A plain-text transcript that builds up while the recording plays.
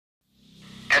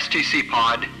STC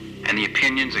Pod and the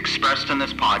opinions expressed in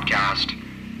this podcast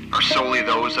are solely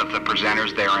those of the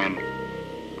presenters therein,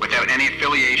 without any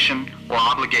affiliation or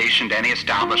obligation to any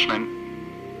establishment,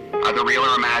 either real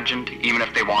or imagined, even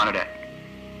if they wanted it.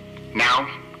 Now,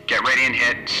 get ready and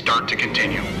hit start to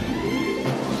continue.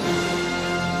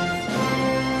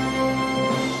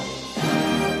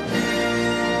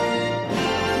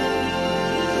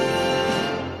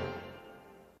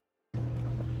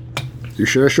 You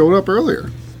should have showed up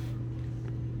earlier.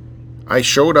 I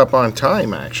showed up on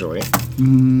time, actually.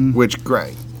 Which,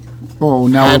 great. Oh,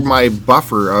 now Had my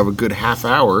buffer of a good half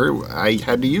hour. I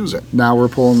had to use it. Now we're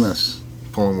pulling this.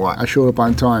 Pulling what? I showed up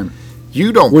on time.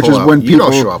 You don't Which pull is up. when You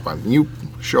don't people- show up on. You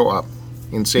show up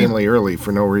insanely early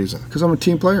for no reason. Because I'm a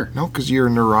team player. No, because you're a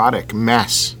neurotic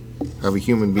mess of a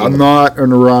human being. I'm not a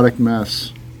neurotic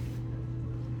mess.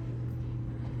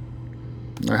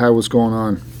 I had what's going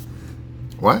on.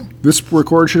 What? This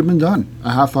record should have been done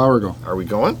a half hour ago. Are we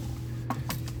going?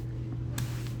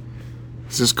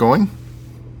 Is this going?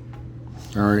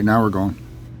 All right, now we're going.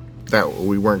 That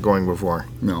we weren't going before.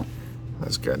 No.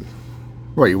 That's good.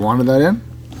 What, you wanted that in?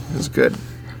 That's good.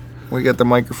 We got the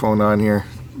microphone on here.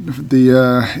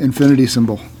 The infinity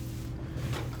symbol.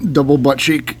 Double butt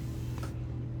cheek.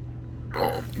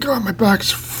 Oh, God, my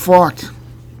back's fucked.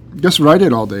 Guess what I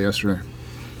did all day yesterday?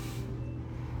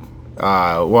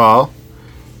 I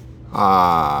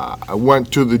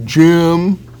went to the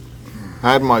gym,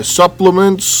 had my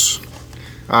supplements,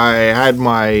 I had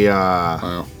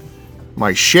my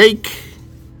my shake,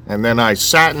 and then I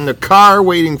sat in the car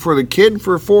waiting for the kid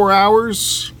for 4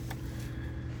 hours.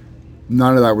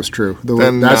 None of that was true.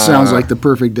 Then, that sounds like the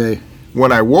perfect day.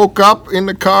 When I woke up in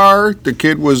the car, the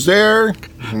kid was there,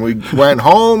 and we went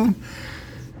home,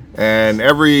 and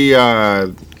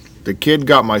the kid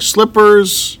got my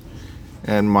slippers,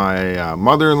 and my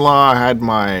mother-in-law had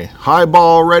my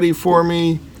highball ready for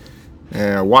me,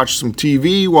 and I watched some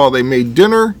TV while they made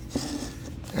dinner,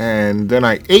 and then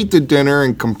I ate the dinner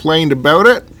and complained about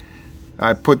it.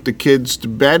 I put the kids to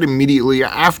bed immediately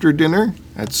after dinner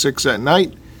at 6 at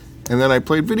night, and then I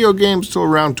played video games till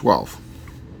around 12.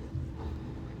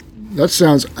 That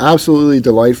sounds absolutely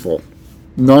delightful.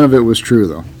 None of it was true,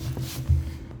 though.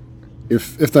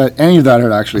 If any of that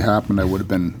had actually happened, I would have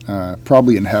been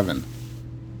probably in heaven.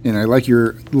 And I like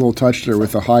your little touch there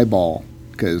with the highball,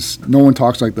 because no one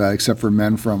talks like that except for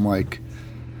men from, like,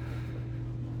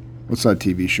 what's that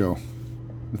TV show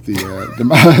with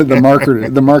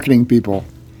the marketing people,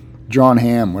 John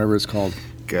Hamm, whatever it's called.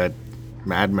 Good.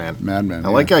 Mad Men. I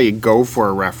like how you go for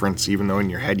a reference even though in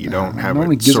your head you don't have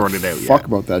it sorted out yet. Fuck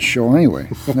about that show anyway.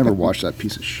 I've never watched that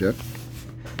piece of shit.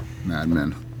 Mad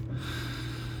Men.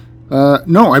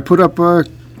 No, I put up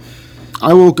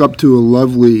I woke up to a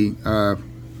lovely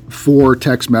 4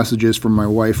 text messages from my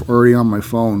wife already on my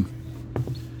phone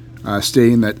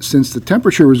stating that since the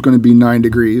temperature was going to be 9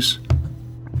 degrees,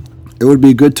 it would be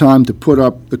a good time to put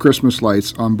up the Christmas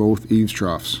lights on both eaves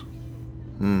troughs.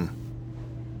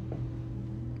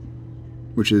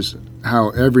 Which is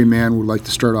how every man would like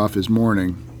to start off his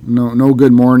morning. No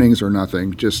good mornings or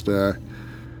nothing. Just, can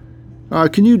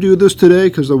you do this today?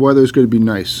 Because the weather's going to be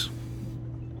nice.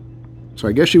 So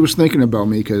I guess she was thinking about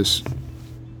me, because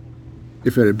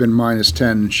if it had been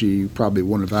 -10, she probably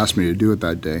wouldn't have asked me to do it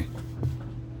that day.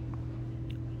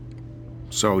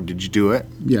 So did you do it?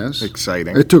 Yes.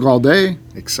 Exciting. It took all day.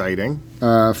 Exciting.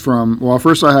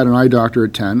 First I had an eye doctor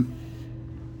at 10.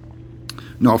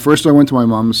 No, first I went to my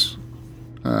mom's,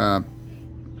 because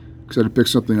I had to pick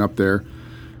something up there.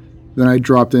 Then I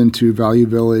dropped into Value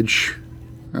Village,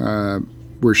 where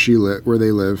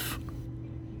they live.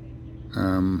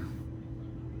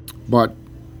 Bought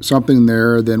something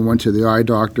there, then went to the eye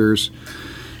doctor's.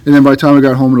 And then by the time I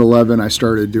got home at 11, I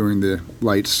started doing the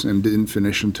lights and didn't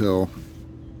finish until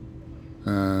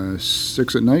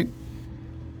 6 at night.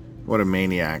 What a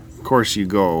maniac. Of course you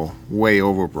go way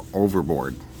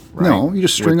overboard. Right? No, you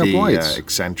just string with up the, lights.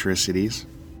 Eccentricities.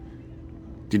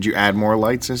 Did you add more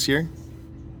lights this year?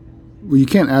 Well, you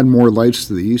can't add more lights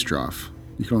to the eaves trough.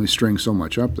 You can only string so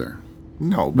much up there.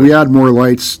 No, but... We add more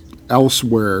lights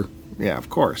elsewhere. Yeah, of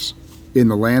course. In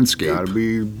the landscape. Gotta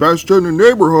be best in the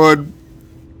neighborhood.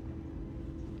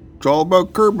 It's all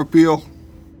about curb appeal.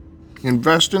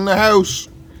 Invest in the house.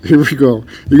 Here we go.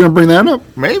 You're going to bring that up?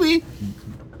 Maybe.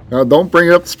 Don't bring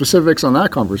up specifics on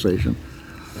that conversation.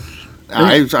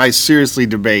 I seriously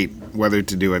debate whether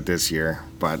to do it this year,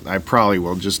 but I probably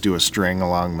will just do a string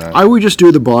along the... I would just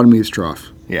do the bottom eaves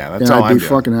trough. Yeah, that's all I'm I'd be doing.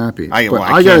 fucking happy. I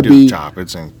can't do the top.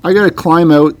 I got to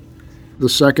climb out the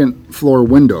second floor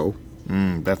window.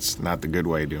 That's not the good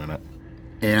way of doing it.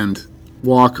 And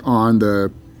walk on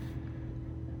the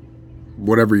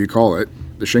whatever you call it,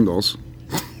 the shingles,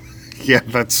 Yeah,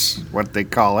 that's what they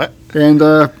call it.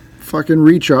 and fucking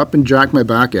reach up and jack my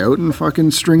back out and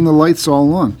fucking string the lights all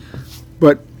along.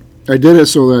 But I did it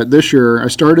so that this year I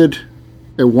started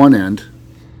at one end,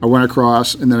 I went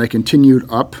across, and then I continued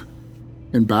up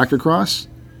and back across.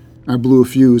 I blew a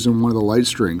fuse in one of the light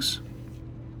strings.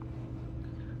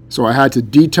 So I had to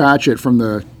detach it from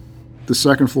the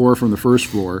second floor from the first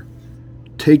floor,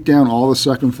 take down all the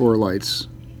second floor lights,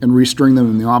 and restring them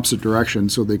in the opposite direction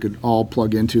so they could all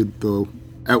plug into the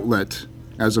outlet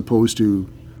as opposed to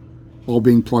all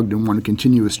being plugged in one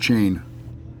continuous chain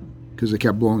because they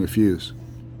kept blowing a fuse.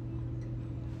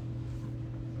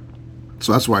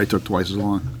 So that's why it took twice as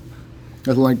long.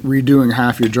 That's like redoing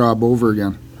half your job over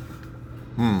again.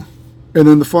 And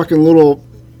then the fucking little,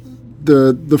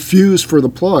 the fuse for the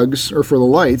plugs or for the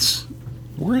lights,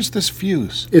 Where's this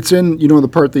fuse? it's in, you know, the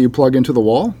part that you plug into the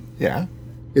wall? Yeah,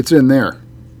 It's in there.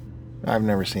 I've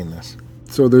never seen this.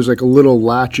 So there's like a little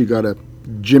latch you got to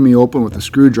jimmy open with a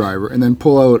screwdriver and then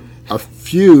pull out a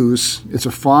fuse. It's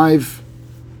a 5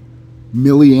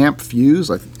 milliamp fuse.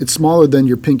 Like, it's smaller than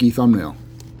your pinky thumbnail.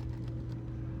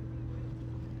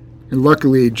 And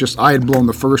luckily, just I had blown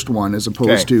the first one as opposed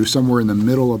Okay. to somewhere in the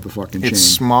middle of the fucking chain. It's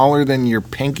smaller than your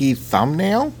pinky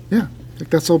thumbnail? Yeah, like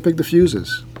that's how big the fuse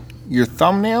is. Your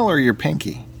thumbnail or your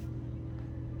pinky?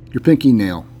 Your pinky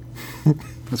nail.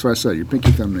 That's what I said, your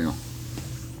pinky thumbnail.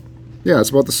 Yeah, it's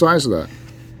about the size of that.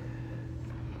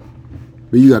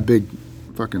 But you got big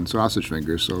fucking sausage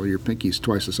fingers, so your pinky's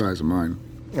twice the size of mine.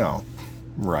 Oh,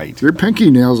 right. Your pinky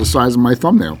nail's the size of my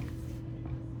thumbnail.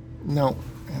 No,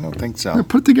 I don't think Yeah, so.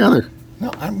 put it together.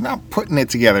 No, I'm not putting it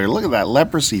together. Look at that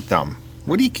leprosy thumb.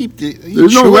 What do you keep? Are you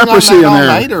There's no chewing on leprosy that in all there.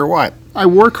 night or what? I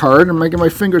work hard and making my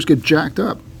fingers get jacked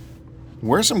up.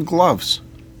 Wear some gloves.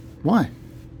 Why?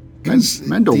 Men, 'Cause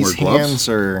men don't wear these gloves. hands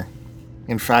are.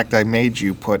 In fact, I made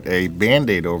you put a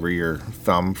Band-Aid over your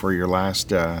thumb for your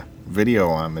last video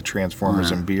on the Transformers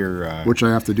Yeah. and beer. Which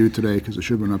I have to do today because it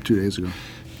should have been up 2 days ago.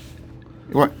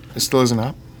 What? It still isn't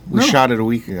up? We No. shot it a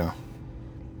week ago.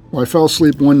 Well, I fell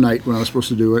asleep one night when I was supposed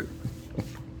to do it.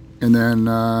 And then,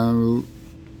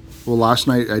 last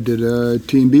night I did a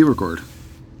T&B record.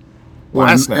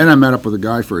 Last night? And I met up with a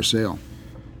guy for a sale.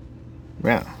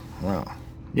 Yeah. Well.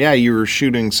 Yeah, you were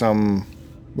shooting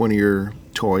one of your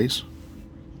toys,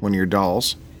 one of your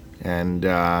dolls, and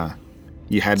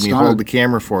you had It's me not hold a- the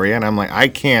camera for you, and I'm like, I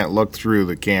can't look through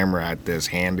the camera at this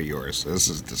hand of yours. This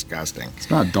is disgusting. It's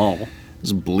not a doll.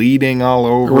 It's bleeding all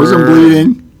over. It wasn't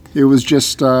bleeding. It was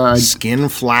just Skin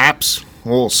flaps.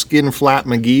 Old skin flap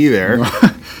McGee there.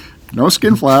 no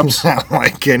skin flaps. I'm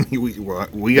like, Kenny, we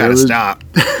got to was- stop.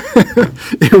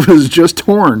 It was just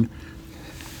torn.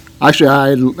 Actually,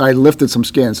 I lifted some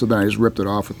skin, so then I just ripped it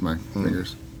off with my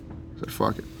fingers. I said,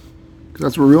 fuck it. 'Cause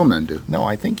that's what real men do. No,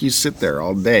 I think you sit there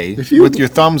all day If you- with your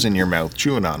thumbs in your mouth,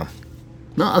 chewing on them.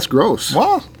 No, that's gross.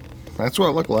 Well, that's what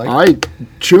it looked like.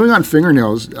 Chewing on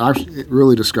fingernails, it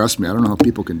really disgusts me. I don't know how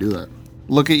people can do that.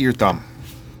 Look at your thumb.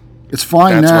 It's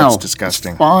fine That's now. what's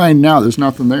disgusting. It's fine now. There's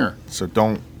nothing there. So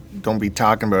don't be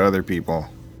talking about other people.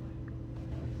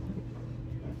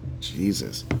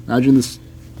 Jesus. Imagine this.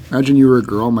 Imagine you were a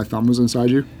girl and my thumb was inside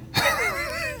you.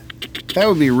 That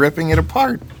would be ripping it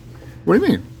apart. What do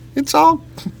you mean? It's all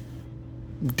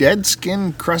dead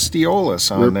skin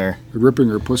crustiolis on there. Ripping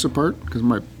her puss apart because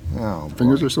my Oh,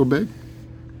 fingers are so big?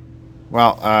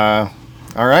 Well,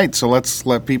 all right, so let's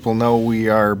let people know we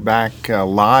are back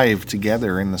live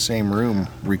together in the same room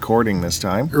recording this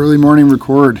time. Early morning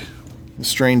record.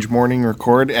 Strange morning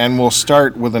record, and we'll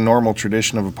start with a normal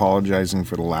tradition of apologizing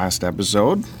for the last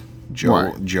episode.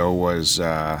 Why? Joe was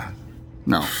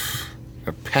No.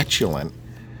 a petulant,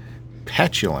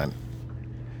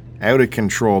 out of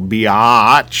control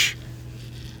biatch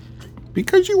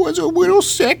because he was a little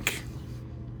sick.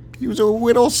 He was a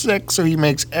little sick, so he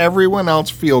makes everyone else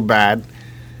feel bad.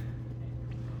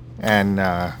 And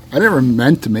I never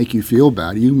meant to make you feel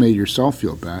bad. You made yourself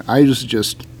feel bad. I was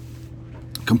just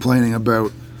complaining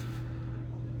about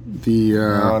the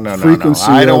no. frequency.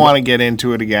 I don't of- want to get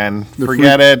into it again. The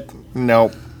Forget it.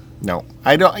 No.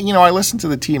 I don't. I listen to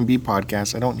the T&B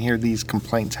podcast. I don't hear these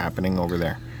complaints happening over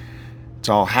there. It's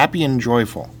all happy and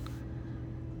joyful.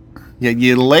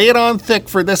 You lay it on thick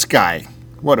for this guy.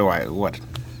 What? Do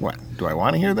I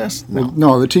want to hear this? No.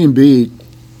 No, the Team B.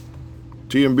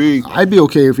 T&B. I'd be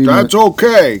okay if you. That's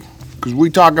okay, because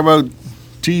we talk about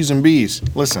T's and B's.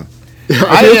 Listen.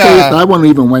 I'd be okay if that one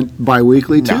even went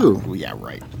bi-weekly too. No, yeah,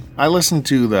 right. I listened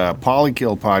to the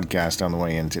Polykill podcast on the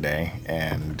way in today,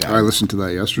 and I listened to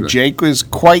that yesterday. Jake was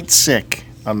quite sick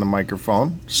on the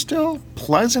microphone. Still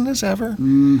pleasant as ever.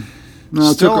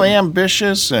 No, Still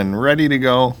ambitious and ready to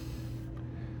go.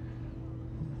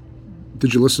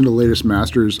 Did you listen to the latest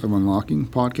Masters of Unlocking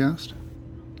podcast?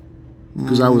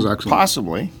 Because that was excellent.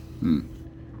 Possibly.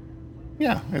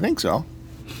 Yeah, I think so.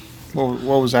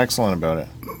 What was excellent about it?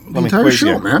 The entire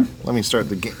show, man. Let me start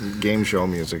the game show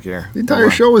music here. The entire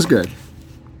show was good.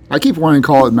 I keep wanting to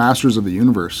call it Masters of the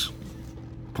Universe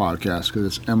podcast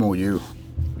because it's MOU.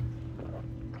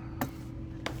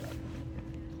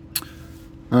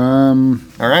 All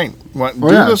right.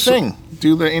 Thing.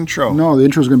 Do the intro. No, the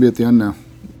intro's going to be at the end now.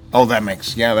 Oh,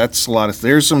 that's a lot of...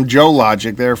 There's some Joe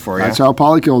logic there for you. That's how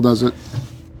Polykill does it.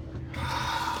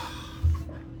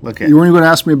 Look at... You weren't going to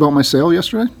ask me about my sale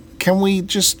yesterday? Can we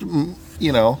just,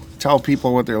 tell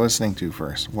people what they're listening to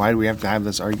first? Why do we have to have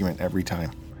this argument every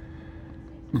time?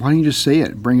 Why don't you just say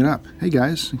it? Bring it up. Hey,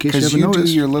 guys, in case you haven't noticed. Because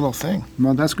you do your little thing.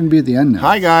 Well, that's going to be at the end now.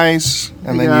 Hi, guys.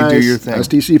 And then you do your thing.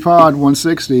 STC Pod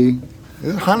 160.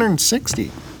 160.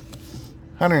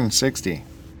 160.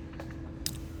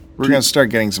 We're going to start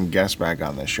getting some guests back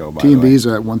on this show, by the way. T&B's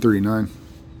at 139.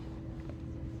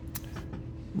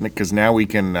 Because now we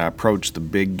can approach the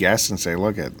big guests and say,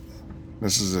 look,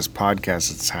 this is this podcast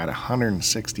that's had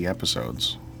 160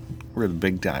 episodes. We're the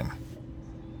big time.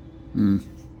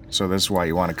 So this is why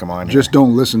you want to come on here. Just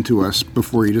don't listen to us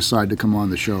before you decide to come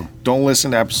on the show. Don't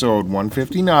listen to episode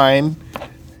 159,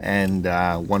 and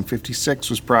 156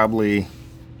 was probably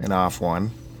an off one.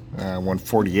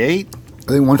 148.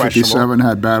 I think 157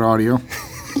 had bad audio.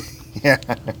 Yeah.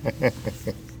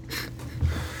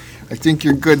 I think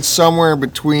you're good somewhere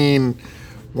between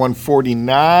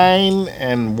 149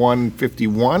 and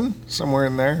 151. Somewhere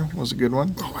in there was a good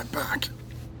one. Oh, my back.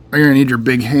 I'm going to need your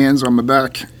big hands on my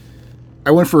back.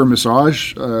 I went for a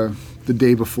massage the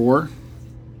day before.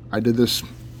 I did this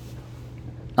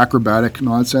acrobatic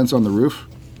nonsense on the roof.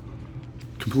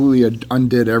 Completely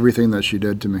undid everything that she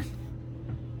did to me.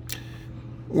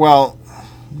 Well,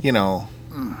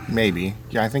 maybe.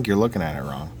 Yeah, I think you're looking at it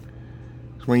wrong.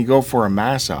 When you go for a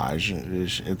massage,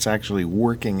 it's actually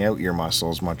working out your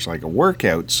muscles much like a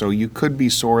workout, so you could be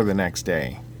sore the next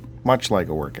day, much like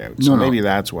a workout. So maybe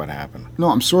that's what happened. No,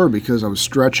 I'm sore because I was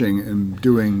stretching and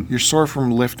doing... You're sore from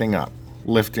lifting up,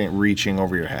 reaching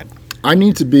over your head. I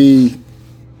need to be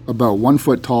about 1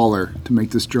 foot taller to make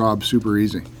this job super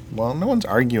easy. Well, no one's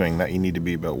arguing that you need to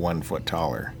be about 1 foot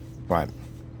taller, but...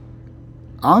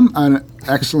 I'm an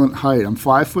excellent height. I'm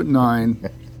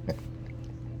 5'9".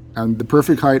 I'm the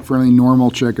perfect height for any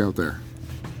normal chick out there.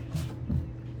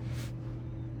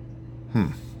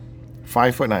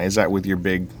 5'9". Is that with your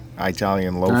big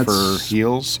Italian loafer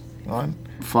heels on?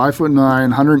 5'9",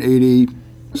 180,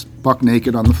 buck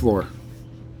naked on the floor.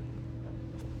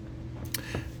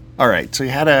 All right. So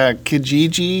you had a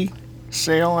Kijiji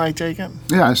sale, I take it?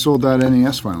 Yeah, I sold that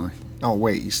NES finally. Oh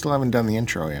wait, you still haven't done the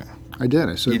intro yet. I did.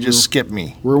 I said you just skipped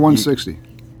me. We're 160.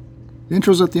 The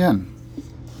intro's at the end.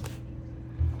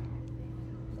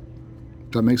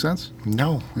 Does that make sense?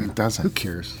 No, it doesn't. Who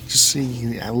cares? Just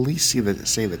at least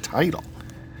say the title.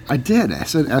 I did. I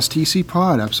said STC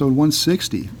Pod, episode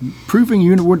 160. Proving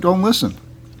you don't listen.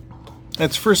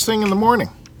 It's first thing in the morning.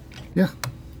 Yeah.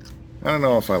 I don't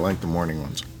know if I like the morning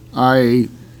ones. I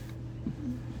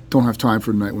don't have time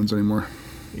for the night ones anymore.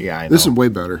 Yeah, I know. This is way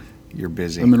better. You're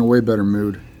busy. I'm in a way better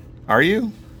mood. Are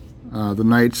you? The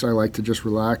nights I like to just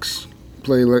relax,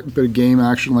 play a bit of game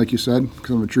action like you said,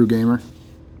 because I'm a true gamer.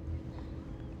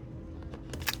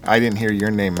 I didn't hear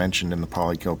your name mentioned in the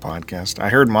Polykill podcast. I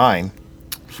heard mine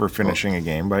for finishing a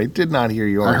game, but I did not hear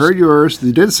yours. I heard yours.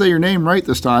 They did say your name right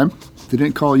this time. They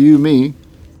didn't call you me.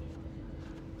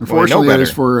 Unfortunately, it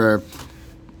was for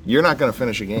You're not going to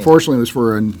finish a game. Unfortunately, it was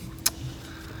for a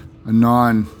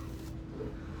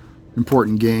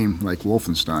non-important game like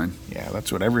Wolfenstein. Yeah,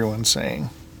 that's what everyone's saying.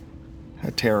 How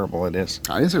terrible it is.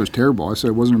 I didn't say it was terrible. I said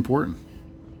it wasn't important.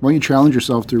 Why don't you challenge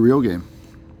yourself to a real game?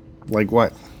 Like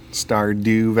what?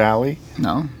 Stardew Valley?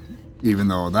 No, even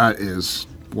though that is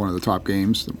one of the top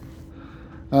games.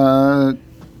 Why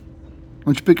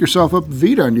don't you pick yourself up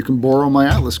Vita and you can borrow my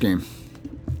Atlas game?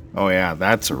 Oh yeah,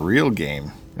 that's a real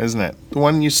game, isn't it? The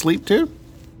one you sleep to?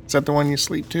 Is that the one you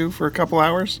sleep to for a couple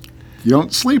hours? You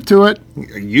don't sleep to it.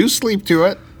 You sleep to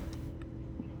it.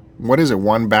 What is it,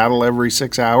 one battle every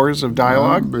 6 hours of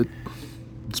dialogue? But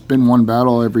it's been one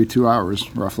battle every 2 hours,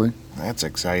 roughly. That's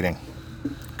exciting.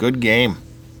 Good game.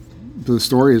 The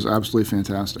story is absolutely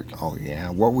fantastic. Oh,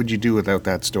 yeah. What would you do without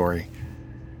that story?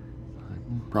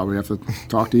 Probably have to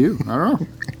talk to you. I don't know.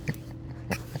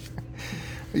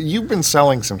 You've been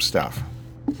selling some stuff.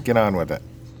 Get on with it.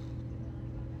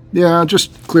 Yeah,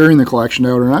 just clearing the collection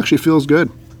out, and it actually feels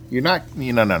good. You're not...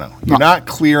 No. You're not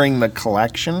clearing the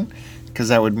collection. Because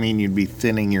that would mean you'd be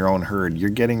thinning your own herd. You're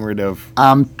getting rid of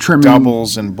I'm trimming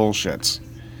doubles and bullshits.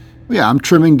 Yeah, I'm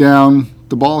trimming down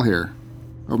the ball hair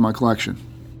of my collection.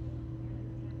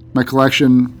 My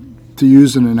collection, to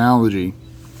use an analogy,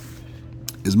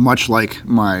 is much like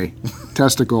my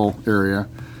testicle area,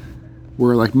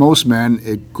 where like most men,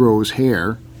 it grows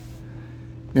hair.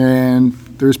 And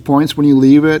there's points when you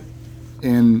leave it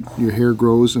and your hair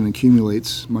grows and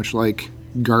accumulates, much like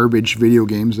garbage video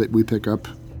games that we pick up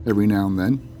every now and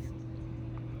then.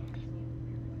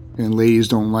 And ladies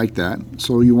don't like that,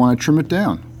 so you want to trim it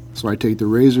down. So I take the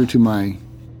razor to my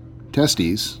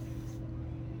testes,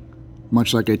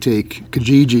 much like I take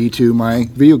Kijiji to my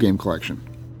video game collection.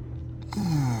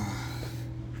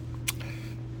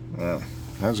 Well,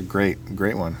 that was a great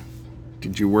one.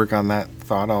 Did you work on that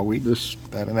thought all week?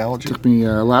 That analogy? Took me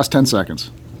last 10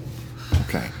 seconds.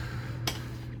 Okay.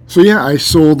 So yeah, I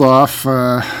sold off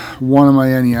one of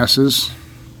my NESs.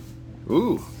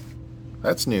 Ooh,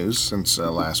 that's news since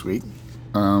last week.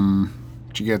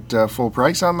 Did you get full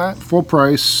price on that? Full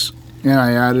price, and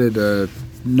I added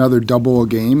another double a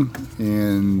game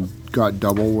and got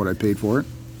double what I paid for it.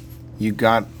 You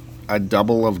got a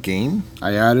double of game?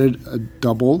 I added a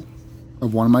double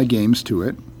of one of my games to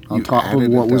it on You top of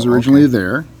added a what was double, originally okay.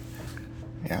 there,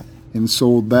 Yeah. and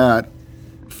sold that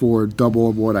for double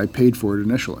of what I paid for it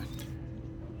initially.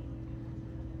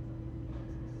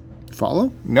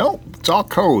 Follow? No, it's all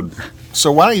code.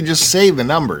 So why don't you just say the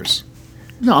numbers?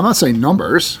 No, I'm not saying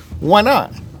numbers. Why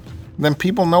not? Then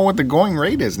people know what the going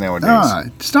rate is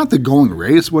nowadays. It's not the going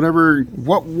rate. It's whatever.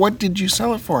 What did you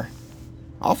sell it for?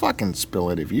 I'll fucking spill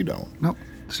it if you don't. No,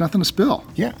 it's nothing to spill.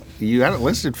 Yeah, you had it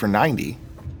listed for 90.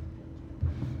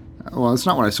 Well, that's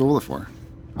not what I sold it for.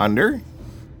 Under?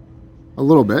 A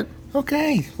little bit.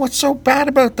 Okay, what's so bad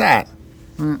about that?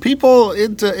 People,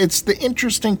 it's the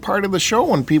interesting part of the show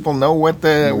when people know what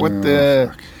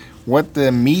the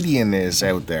median is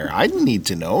out there. I need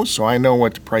to know, so I know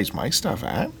what to price my stuff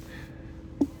at.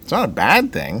 It's not a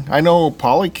bad thing. I know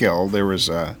Polykill, there was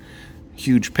a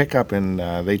huge pickup, and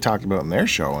they talked about in their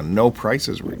show, and no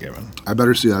prices were given. I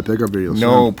better see that pickup video.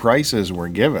 No soon. prices were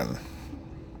given.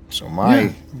 So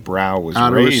my brow was Out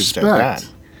of raised at respect. that.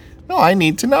 No, I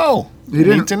need to know. He I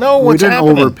didn't need to know what's We didn't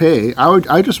happening. overpay.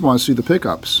 I just want to see the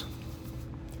pickups.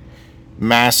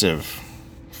 Massive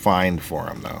find for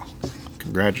him, though.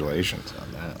 Congratulations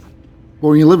on that.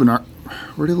 Well, when you live in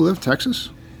where do you live? Texas?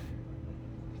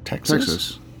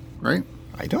 Texas? Right?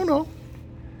 I don't know.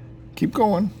 Keep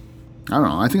going. I don't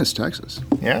know. I think it's Texas.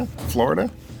 Yeah? Florida?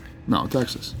 No,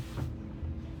 Texas.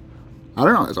 I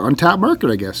don't know. It's untapped market,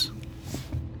 I guess.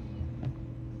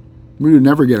 We would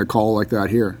never get a call like that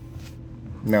here,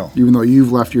 No. even though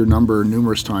you've left your number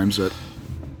numerous times at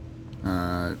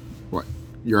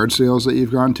yard sales that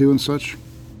you've gone to and such.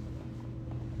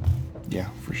 Yeah,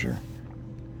 for sure.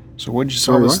 So what'd you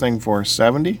sell Sorry, this what? thing for?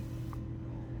 70?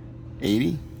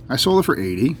 80? I sold it for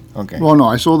 80. Okay. Well, no,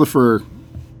 I sold it for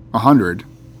 100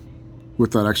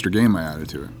 with that extra game I added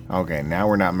to it. Okay, now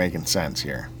we're not making sense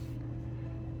here.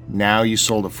 Now you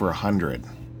sold it for 100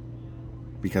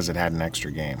 because it had an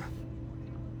extra game.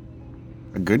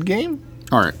 A good game?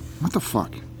 All right. What the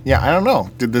fuck? Yeah, I don't know.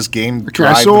 Did this game Okay, I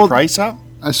drive the sold- price up?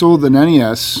 I sold an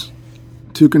NES,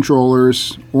 2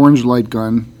 controllers, orange light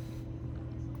gun,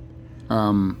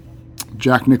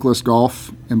 Jack Nicklaus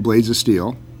Golf, and Blades of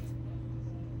Steel.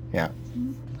 Yeah.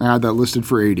 I had that listed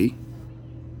for 80.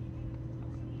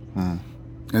 And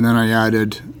then I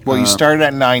added... Well, you started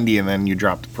at 90 and then you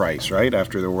dropped the price, right?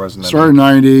 After there wasn't started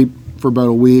 90 for about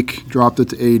a week, dropped it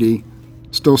to 80,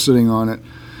 still sitting on it.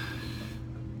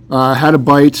 Had a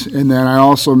bite, and then I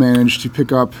also managed to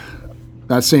pick up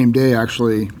that same day,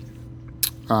 actually,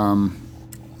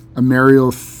 a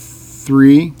Mario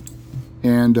 3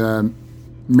 and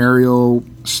Mario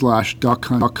 / Duck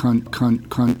Hunt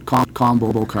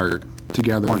combo card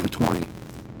together for 20.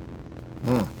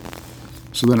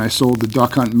 So then I sold the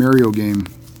Duck Hunt Mario game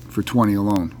for 20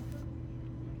 alone.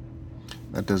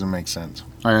 That doesn't make sense.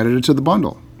 I added it to the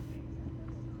bundle.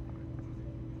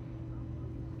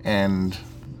 And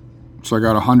So I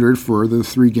got 100 for the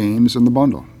 3 games in the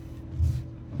bundle.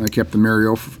 And I kept the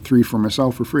Mario 3 for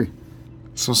myself for free.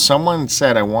 so someone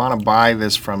said, I want to buy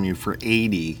this from you for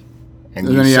 80. And And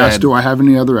you then he said, asked, do I have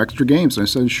any other extra games? And I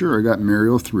said, sure. I got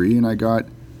Mario 3 and I got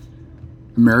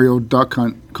a Mario Duck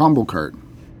Hunt combo card.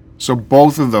 so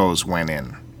both of those went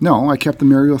in. No, I kept the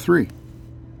Mario 3.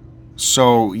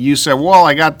 So you said, well,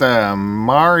 I got the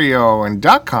Mario and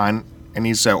Duck Hunt. And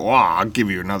he said, well, I'll give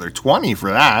you another 20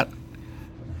 for that.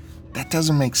 That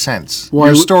doesn't make sense. Well,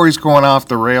 Your story's going off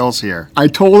the rails here. I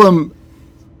told him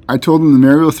the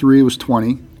Mario 3 was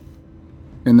 20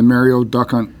 and the Mario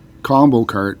Duck Hunt combo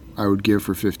cart I would give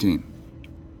for 15.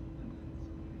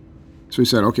 So he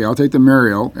said, okay, I'll take the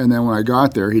Mario. And then when I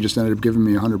got there, he just ended up giving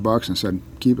me $100 and said,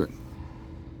 keep it.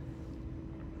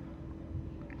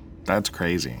 That's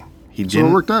crazy. So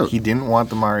it worked out. He didn't want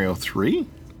the Mario 3?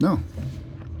 No.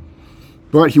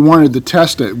 But he wanted to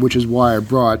test it, which is why I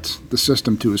brought the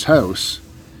system to his house.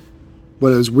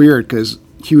 But it was weird because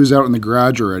he was out in the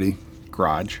garage already.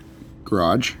 Garage.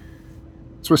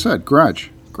 That's what I said, garage.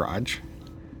 Garage.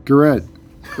 Garage.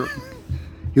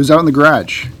 He was out in the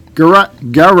garage.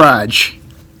 Garage.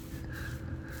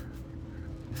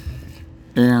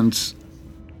 And so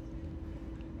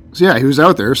yeah, he was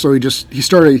out there. So he just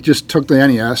took the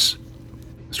NES,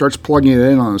 starts plugging it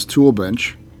in on his tool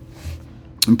bench,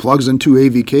 and plugs in 2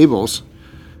 AV cables,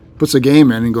 puts a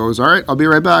game in, and goes, "All right, I'll be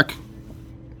right back."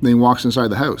 Then he walks inside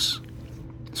the house.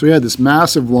 So he had this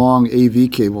massive long AV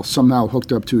cable somehow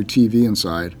hooked up to a TV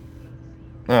inside.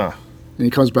 Oh. And he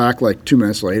comes back like 2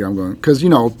 minutes later. I'm going, because, you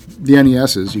know, the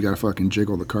NESs, you got to fucking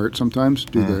jiggle the cart sometimes.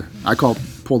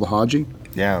 Pull the Haji.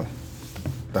 Yeah.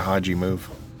 The Haji move.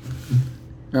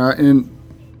 And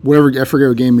I forget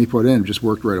what game he put in, it just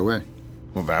worked right away.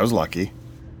 Well, that was lucky.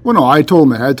 Well, no, I told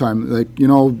him ahead of time, like, you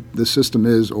know, the system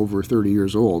is over 30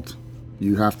 years old.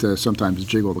 You have to sometimes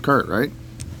jiggle the cart, right?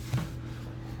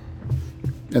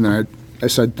 And then I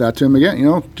said that to him again, you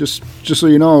know, just so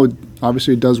you know,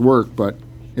 obviously it does work, but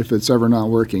if it's ever not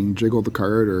working, jiggle the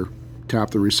cart or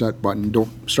tap the reset button.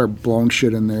 Don't start blowing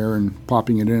shit in there and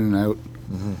popping it in and out.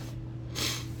 Mm-hmm.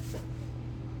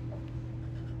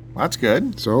 Well, that's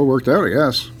good. So it worked out, I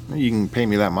guess. You can pay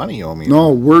me that money you owe me.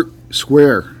 No, work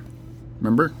square.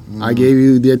 Remember? Mm. I gave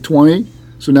you the 20,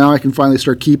 so now I can finally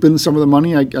start keeping some of the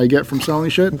money I get from selling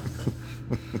shit.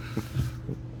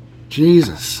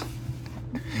 Jesus.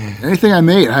 Anything I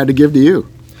made, I had to give to you.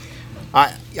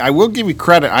 I will give you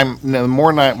credit. The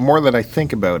more that I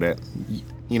think about it,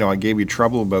 you know, I gave you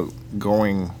trouble about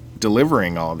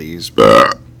delivering all these.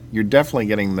 But you're definitely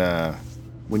getting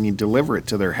when you deliver it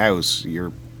to their house,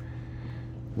 you're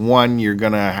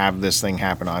gonna have this thing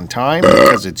happen on time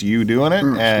because it's you doing it,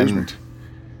 and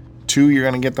 2, you're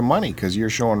gonna get the money because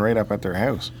you're showing right up at their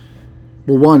house.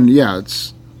 Well, 1, yeah,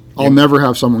 I'll never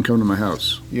have someone come to my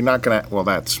house. You're not gonna. Well,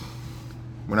 that's.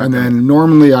 Then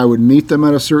normally I would meet them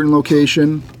at a certain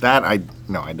location. I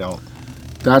don't.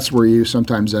 That's where you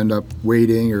sometimes end up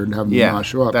waiting or having them not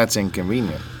show up. That's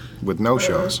inconvenient with no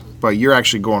shows. But you're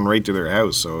actually going right to their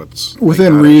house, so it's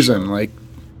within reason. Like,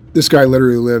 this guy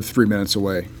literally lived 3 minutes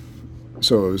away,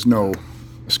 so it was no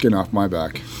skin off my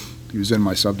back. He was in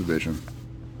my subdivision.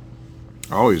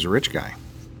 Oh, he's a rich guy.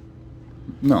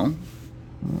 No,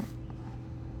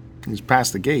 he's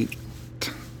past the gate.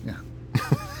 Yeah.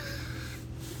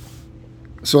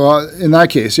 So in that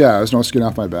case, yeah, there's no skin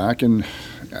off my back, and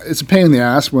it's a pain in the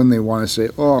ass when they want to say,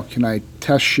 "Oh, can I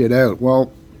test shit out?"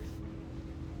 Well,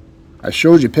 I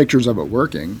showed you pictures of it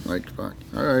working. Like, fuck,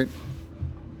 all right.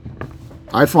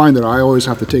 I find that I always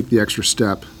have to take the extra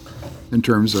step in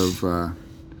terms of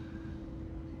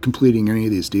completing any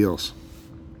of these deals,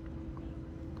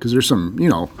 because there's some, you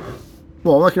know,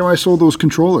 well, like when I sold those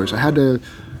controllers, I had to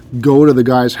go to the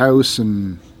guy's house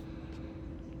and.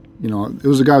 You know, it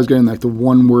was a guy I was getting like the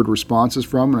 1-word responses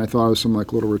from, and I thought I was some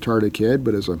like little retarded kid,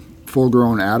 but as a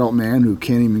full-grown adult man who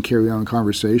can't even carry on a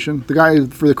conversation. The guy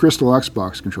for the Crystal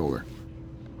Xbox controller.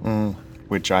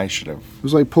 Which I should have. It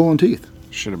was like pulling teeth.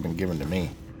 Should have been given to me.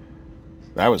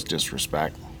 That was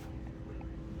disrespect.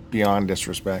 Beyond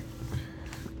disrespect.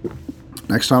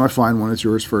 Next time I find one, it's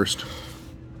yours first.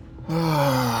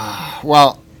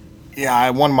 Well, yeah,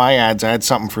 I won my ads. I had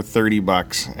something for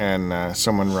 $30, and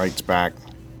someone writes back,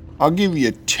 "I'll give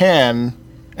you 10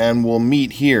 and we'll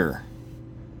meet here."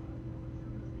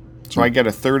 So I get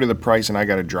a third of the price and I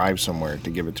got to drive somewhere to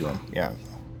give it to him. Yeah,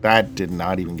 that did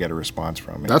not even get a response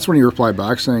from me. That's when he replied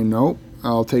back saying, "No,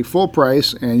 I'll take full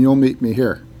price and you'll meet me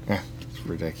here." Yeah, it's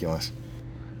ridiculous.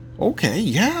 Okay,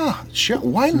 yeah, shit.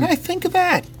 Why didn't I think of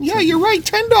that? Yeah, you're right,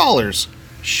 $10.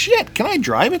 Shit, can I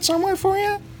drive it somewhere for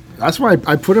you? That's why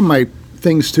I put in my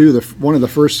things too. One of the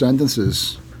first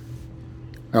sentences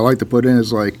I like to put in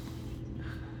is like,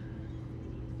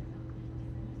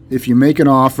 if you make an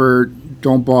offer,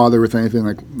 don't bother with anything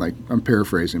like I'm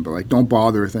paraphrasing, but like don't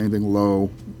bother with anything low.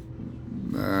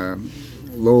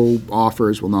 Low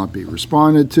offers will not be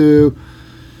responded to.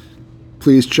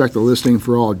 Please check the listing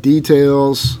for all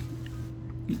details,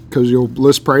 because you'll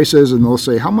list prices and they'll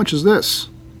say, "How much is this?"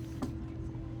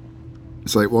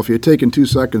 It's like, well, if you're taking 2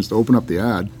 seconds to open up the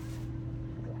ad,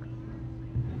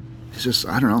 it's just,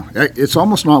 I don't know. It's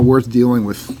almost not worth dealing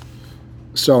with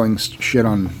selling shit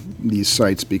on these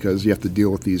sites because you have to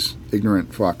deal with these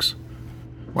ignorant fucks.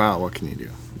 Wow, what can you do?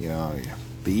 You know,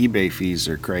 the eBay fees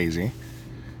are crazy.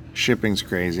 Shipping's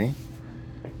crazy.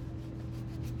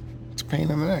 It's a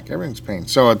pain in the neck. Everything's a pain.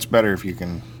 So it's better if you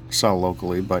can sell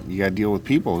locally, but you got to deal with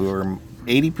people who are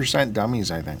 80%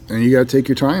 dummies, I think. And you got to take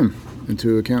your time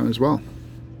into account as well.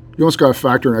 You almost got to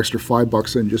factor an extra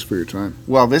 $5 in just for your time.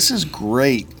 Well, this is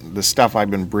great, the stuff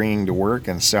I've been bringing to work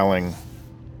and selling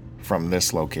from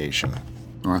this location.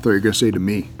 Oh, I thought you were going to say to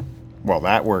me. Well,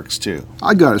 that works too.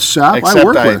 I got a sap I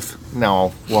work with.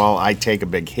 No, well, I take a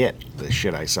big hit. The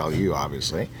shit I sell you,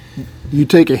 obviously. You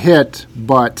take a hit,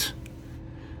 but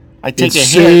I take it a hit.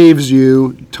 saves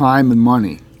you time and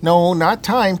money. No, not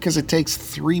time, because it takes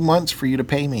 3 months for you to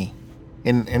pay me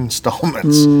in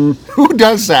installments. Who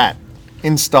does that?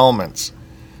 Installments.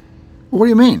 What do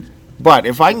you mean? But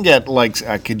if I can get like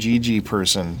a Kijiji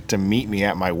person to meet me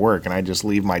at my work and I just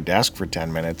leave my desk for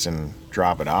 10 minutes and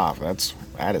drop it off,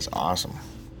 that is awesome.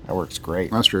 That works great.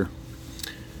 That's true.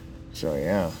 So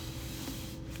yeah.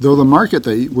 Though the market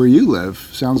where you live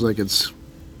sounds like it's,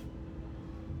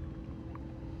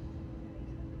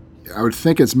 I would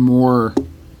think it's more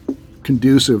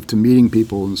conducive to meeting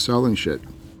people and selling shit,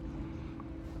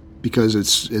 because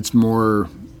it's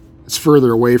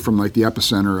further away from like the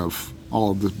epicenter of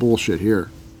all of this bullshit here.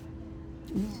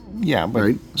 Yeah, but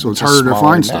right. So it's a harder to smaller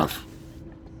find net. stuff.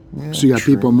 Yeah, So you got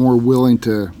true. people more willing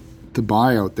to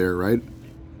buy out there, right?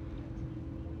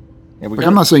 Yeah, we Like, got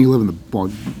I'm not saying you live in the,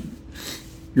 well,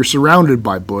 you're surrounded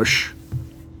by bush,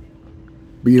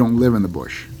 but you don't live in the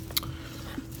bush.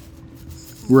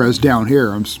 Whereas down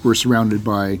here, we're surrounded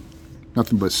by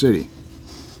nothing but city.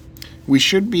 We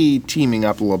should be teaming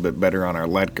up a little bit better on our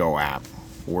Let Go app,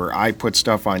 where I put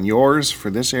stuff on yours for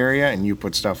this area and you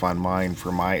put stuff on mine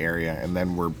for my area, and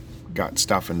then we're got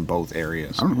stuff in both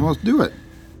areas. I don't know. Let's do it.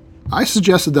 I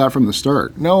suggested that from the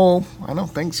start. No, I don't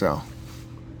think so.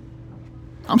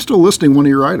 I'm still listing one of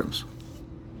your items.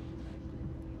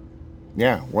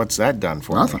 Yeah, what's that done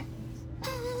for Nothing. me?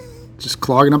 Just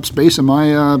clogging up space in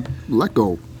my Let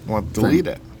Go. Well, delete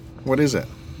it. What is it?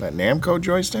 That Namco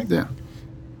joystick? Yeah.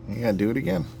 You gotta do it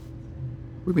again.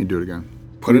 What do you mean do it again?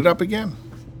 Put it up again.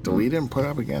 Delete it and put it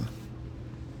up again.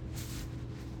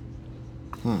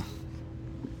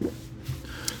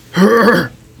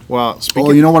 Well, speaking.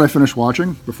 Oh, you know what I finished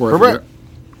watching before I Robert.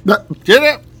 forget? That, Get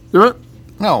it? do it.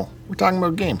 No, we're talking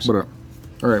about games. What up?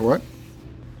 All right, what?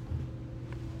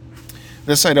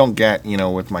 This I don't get,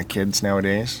 with my kids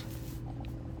nowadays.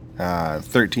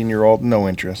 13-year-old, no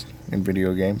interest in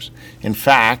video games. In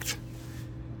fact,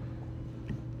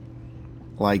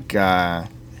 like,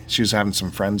 she was having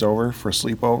some friends over for a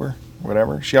sleepover,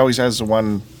 whatever. She always has the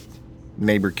one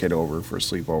neighbor kid over for a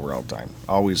sleepover all the time.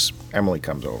 Always, Emily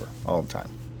comes over all the time.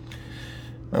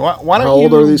 Why don't How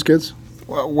old you- are these kids?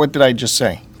 What did I just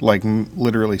say? Like,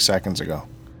 literally seconds ago.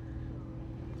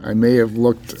 I may have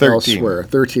looked 13. elsewhere.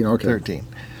 13, okay. 13.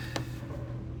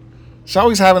 She's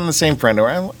always having the same friend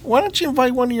over. Why don't you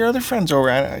invite one of your other friends over?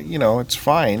 It's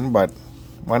fine, but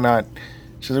why not?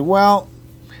 She's like, well,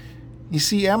 you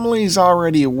see, Emily's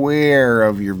already aware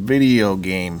of your video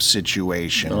game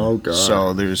situation. Oh, God.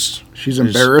 So She's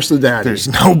embarrassed of daddy. There's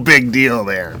no big deal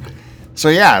there. So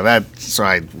yeah,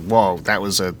 that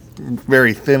was a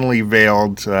very thinly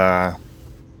veiled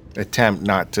attempt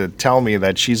not to tell me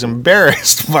that she's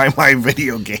embarrassed by my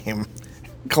video game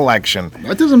collection.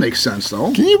 That doesn't make sense,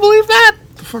 though. Can you believe that?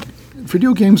 The fuck?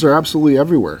 Video games are absolutely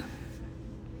everywhere.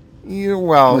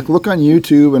 Well, Like, look on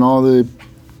YouTube and all the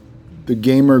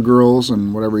gamer girls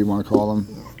and whatever you want to call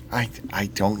them. I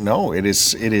don't know. It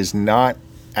is not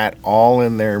at all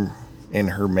in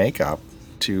her makeup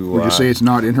to. Would you say it's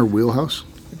not in her wheelhouse?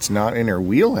 It's not in her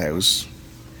wheelhouse,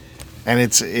 and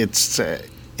it's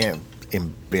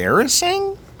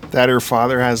embarrassing that her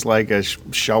father has like a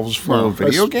shelves full of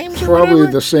video that's games. Or probably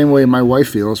whatever? the same way my wife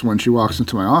feels when she walks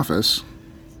into my office,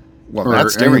 Well, or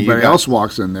that's different. anybody else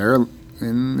walks in there,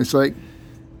 and it's like,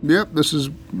 yep, this is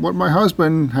what my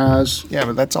husband has. Yeah,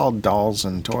 but that's all dolls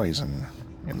and toys in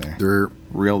there. They're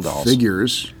Real dolls.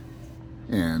 figures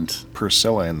and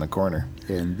Priscilla in the corner.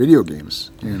 video games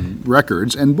and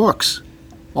records and books,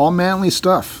 all manly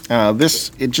stuff.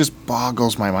 It just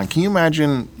boggles my mind. Can you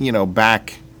imagine,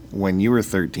 back when you were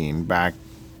 13, back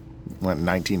in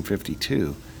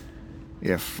 1952,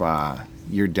 if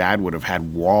your dad would have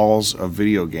had walls of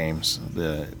video games,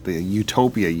 the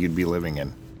utopia you'd be living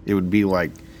in. It would be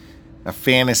like a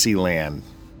fantasy land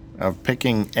of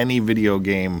picking any video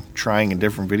game, trying a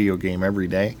different video game every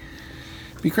day.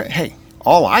 Hey,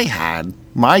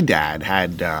 my dad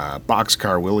had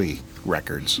Boxcar Willie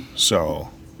records, so...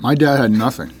 My dad had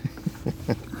nothing.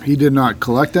 He did not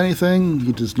collect anything.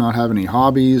 He does not have any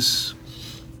hobbies.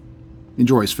 He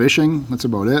enjoys fishing. That's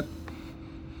about it.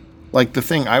 Like, the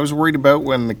thing I was worried about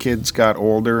when the kids got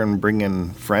older and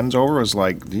bringing friends over was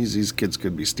like, these kids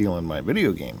could be stealing my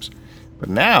video games. But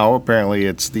now, apparently,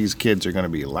 it's these kids are going to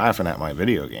be laughing at my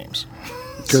video games.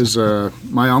 Because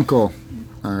my uncle,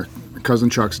 Cousin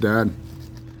Chuck's dad,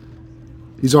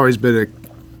 he's always been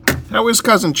How is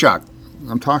Cousin Chuck?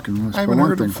 I'm talking. I haven't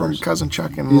heard from Cousin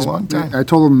Chuck in a long time. I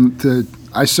told him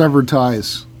I severed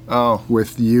ties Oh,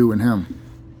 with you and him.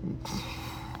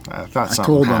 I thought I something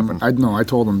told happened. him. I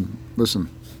told him. Listen,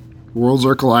 worlds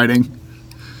are colliding.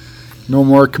 No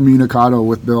more communicado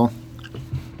with Bill.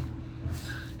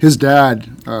 His dad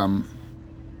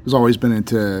has always been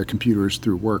into computers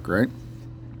through work, right?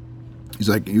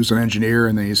 He was an engineer,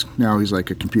 and then he's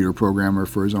like a computer programmer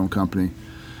for his own company.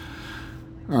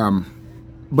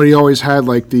 But he always had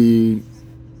he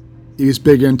was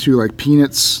big into like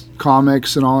Peanuts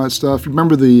comics and all that stuff.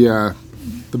 Remember the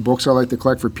books I like to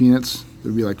collect for Peanuts?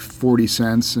 It'd be like 40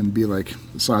 cents and be like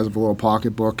the size of a little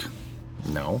pocketbook.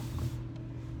 No.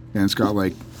 And it's got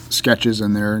like sketches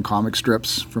in there and comic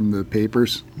strips from the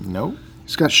papers. No.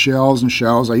 It's got shells and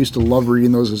shells. I used to love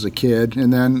reading those as a kid.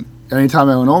 And then anytime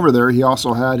I went over there, he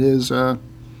also had his the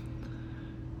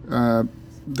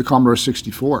Commodore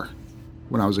 64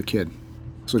 when I was a kid.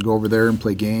 So I'd go over there and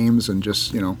play games and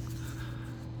just, and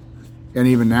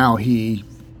even now to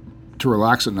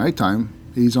relax at nighttime,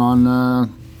 he's on the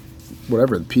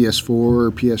PS4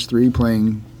 or PS3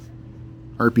 playing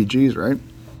RPGs, right?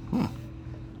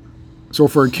 So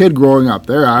for a kid growing up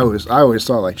there, I always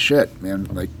thought like, shit, man,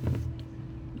 like,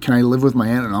 can I live with my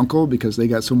aunt and uncle because they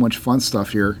got so much fun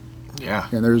stuff here? Yeah.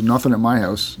 And there's nothing at my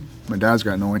house. My dad's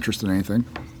got no interest in anything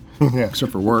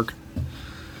except for work.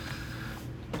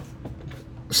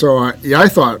 So I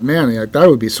thought, man, like, that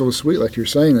would be so sweet, like you're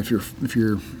saying, if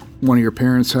one of your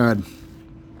parents had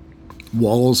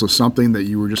walls of something that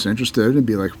you were just interested in, it'd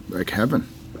be like heaven.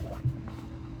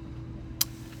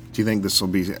 Do you think this will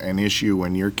be an issue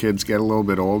when your kids get a little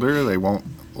bit older? They won't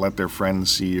let their friends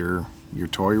see your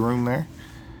toy room there?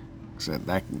 So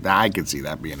I could see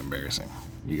that being embarrassing.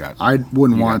 I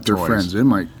wouldn't want their toys. friends in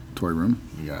my toy room.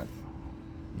 You got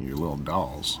your little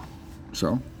dolls.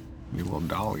 So? Your little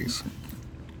dollies.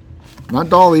 Not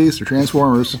dollies, they're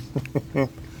Transformers. And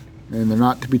they're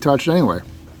not to be touched anyway.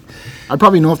 I'd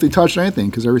probably know if they touched anything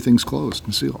because everything's closed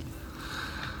and sealed.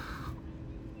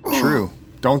 True.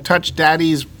 Don't touch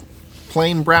Daddy's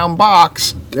plain brown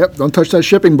box. Yep, don't touch that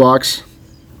shipping box.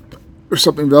 There's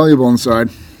something valuable inside.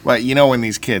 But when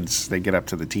these kids, they get up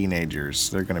to the teenagers,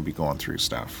 they're going to be going through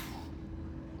stuff.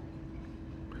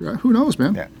 Yeah, who knows,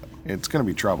 man? Yeah, it's going to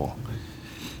be trouble.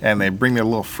 And they bring their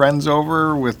little friends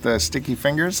over with sticky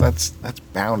fingers. That's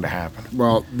bound to happen.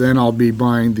 Well, then I'll be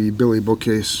buying the Billy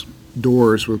bookcase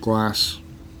doors with glass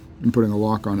and putting a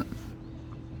lock on it.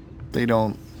 They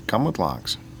don't come with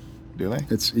locks, do they?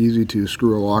 It's easy to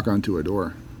screw a lock onto a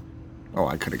door. Oh,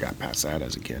 I could have got past that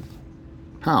as a kid.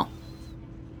 How?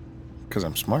 Because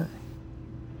I'm smart.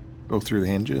 Go through the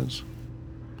hinges.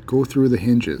 Go through the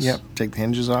hinges. Yep. Take the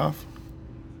hinges off.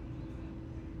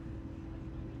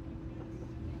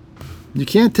 You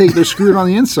can't take, they're screwed on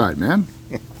the inside, man.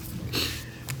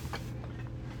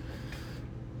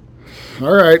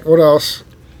 All right, what else?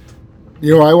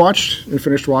 I watched and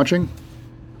finished watching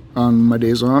on my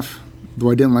days off, though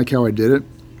I didn't like how I did it.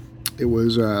 It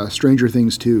was Stranger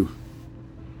Things 2.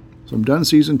 So I'm done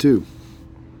season 2.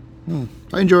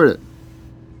 I enjoyed it.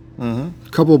 A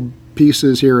couple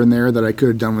pieces here and there that I could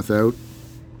have done without.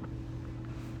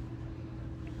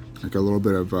 Like a little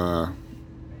bit of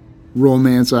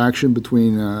romance action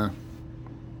between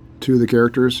two of the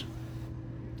characters.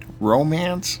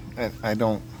 Romance? I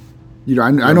don't...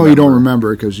 I know you don't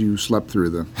remember because you slept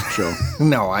through the show.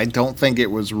 No, I don't think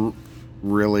it was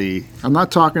really... I'm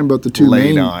not talking about the two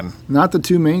laid main... on. Not the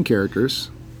two main characters.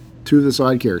 Two of the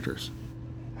side characters.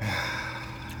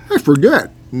 I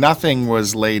forget. Nothing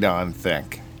was laid on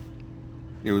thick.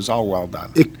 It was all well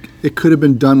done. It could have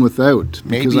been done without.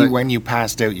 Maybe when you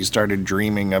passed out, you started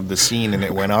dreaming of the scene and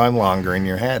it went on longer in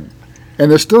your head.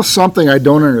 And there's still something I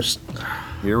don't understand.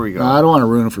 Here we go. No, I don't want to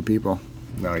ruin it for people.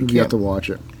 No, You have to watch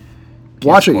it.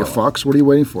 Watch it, you fucks. What are you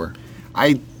waiting for?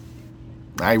 I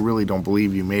really don't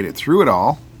believe you made it through it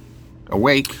all.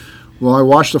 Awake. Well, I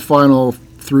watched the final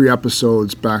 3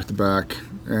 episodes back to back,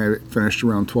 and it finished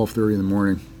around 12:30 in the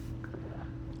morning.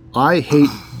 I hate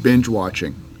binge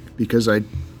watching because I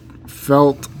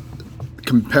felt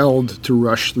compelled to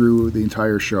rush through the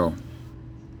entire show.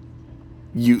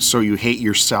 So you hate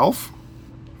yourself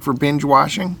for binge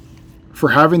watching? For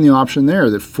having the option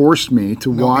there that forced me to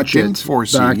watch it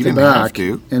back to back,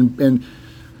 and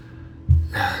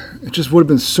it just would have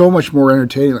been so much more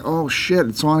entertaining. Like, oh shit,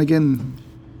 it's on again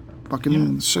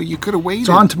Fucking, So you could have waited. it's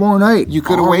on tomorrow night. You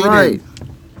could have All waited. right.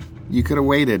 You could have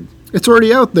waited. It's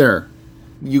already out there.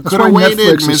 You That's could have why waited,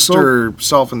 Netflix is so- Mr.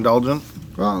 Self-Indulgent.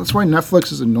 Well, that's why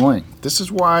Netflix is annoying. This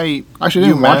is why Actually, I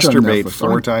you didn't watch it on masturbate Netflix.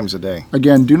 4 times a day.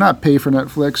 Again, do not pay for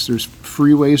Netflix. There's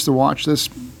free ways to watch this,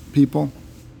 people.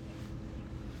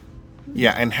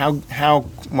 Yeah, and how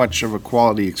much of a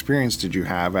quality experience did you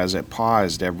have as it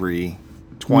paused every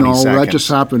 20 No, seconds? that just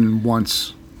happened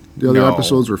once. The other No.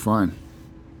 episodes were fine.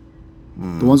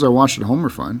 The ones I watched at home were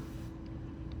fine.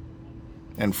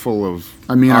 And full of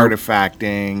I mean,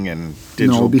 artifacting and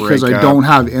digital No, because I breakup. don't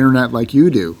have internet like you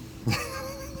do.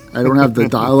 I don't have the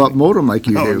dial-up modem like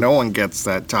you No, do. no one gets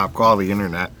that top quality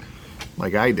internet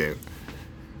like I do.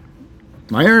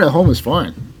 My internet at home is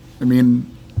fine. I mean,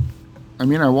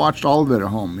 I watched all of it at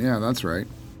home. Yeah, that's right.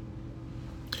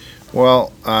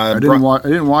 Well, I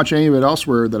didn't watch any of it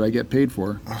elsewhere that I get paid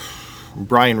for.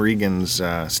 Brian Regan's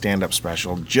stand-up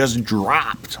special just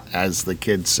dropped, as the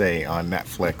kids say, on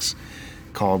Netflix,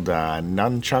 called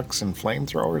Nunchucks and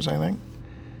Flamethrowers, I think.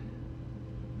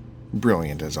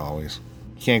 Brilliant, as always.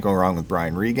 Can't go wrong with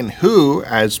Brian Regan, who,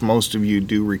 as most of you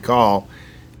do recall,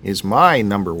 is my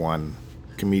number one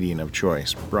comedian of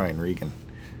choice, Brian Regan.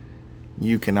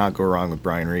 You cannot go wrong with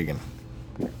Brian Regan.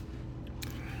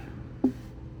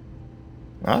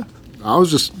 Huh? I was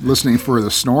just listening for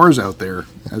the snores out there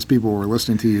as people were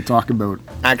listening to you talk about.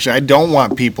 Actually, I don't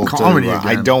want people Comedy to.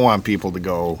 I again. don't want people to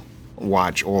go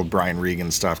watch old Brian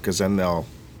Regan stuff because then they'll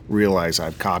realize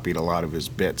I've copied a lot of his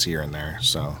bits here and there.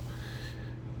 So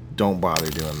don't bother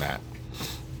doing that.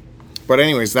 But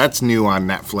anyways, that's new on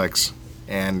Netflix,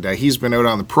 and he's been out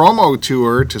on the promo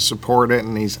tour to support it,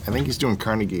 and I think he's doing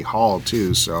Carnegie Hall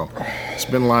too. So it's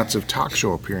been lots of talk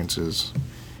show appearances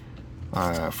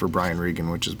for Brian Regan,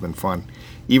 which has been fun.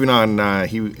 Even on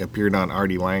he appeared on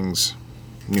Artie Lang's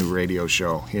new radio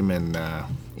show. Him and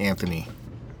Anthony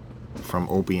from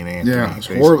Opie and Anthony. Yeah, it's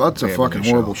horrible. That's a They have fucking new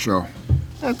horrible show.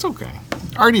 That's okay.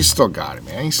 Artie's still got it,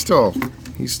 man. He's still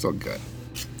good.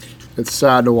 It's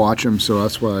sad to watch him, so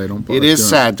that's why I don't. It is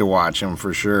sad to watch him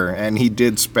for sure, and he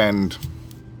did spend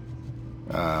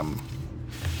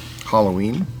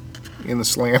Halloween in the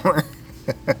Slammer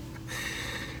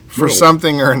for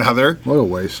something or another. What a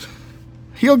waste.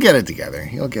 He'll get it together.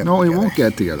 No, he won't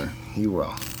get together. He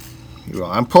will. He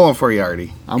will. I'm pulling for you,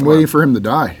 Artie. I'm waiting for him to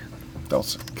die.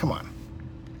 Come on.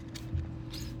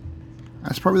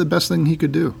 That's probably the best thing he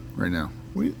could do right now.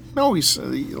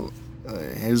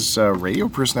 His radio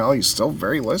personality is still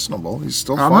very listenable. He's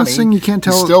still I'm funny. not saying you can't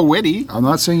tell. He's still witty. I'm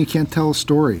not saying you can't tell a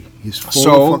story. He's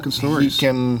full of fucking stories. He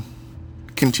can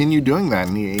continue doing that,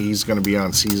 and he's going to be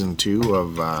on season 2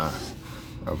 of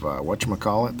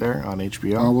whatchamacallit there on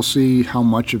HBO. We'll see how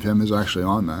much of him is actually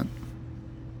on that.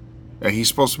 He's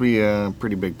supposed to be a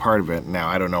pretty big part of it. Now,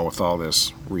 I don't know with all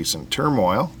this recent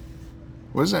turmoil.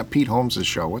 What is that Pete Holmes'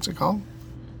 show? What's it called?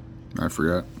 I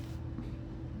forgot.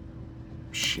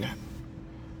 Shit.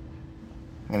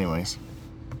 Anyways.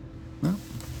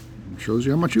 Shows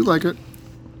you how much you like it.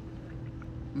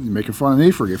 You're making fun of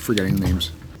me for forgetting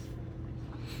names.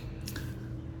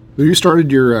 Have you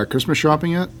started your Christmas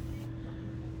shopping yet?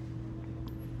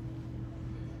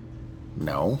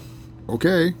 No.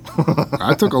 Okay.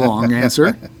 That took a long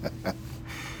answer.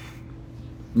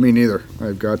 Me neither.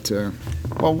 I've got...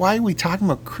 Well, why are we talking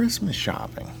about Christmas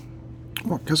shopping?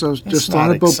 Well, because I was It's just not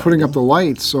thought about putting up exciting. the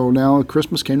lights, so now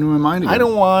Christmas came to my mind again. I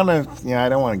don't want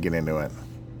to get into it.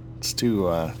 It's too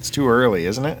early,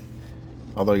 isn't it?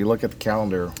 Although you look at the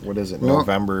calendar, what is it, Well,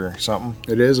 November or something?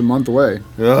 It is a month away.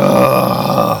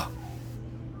 Ugh.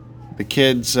 The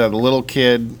kids, the little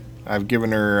kid, I've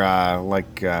given her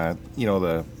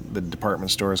the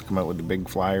department stores come out with the big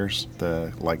flyers,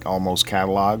 the like almost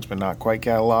catalogs but not quite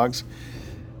catalogs.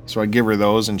 So I give her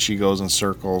those, and she goes and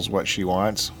circles what she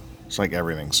wants. It's like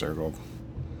everything's circled.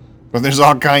 But there's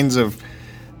all kinds of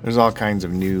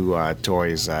new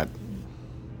toys that.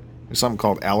 There's something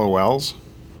called LOLs.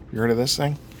 You heard of this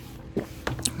thing?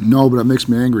 No, but it makes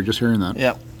me angry just hearing that.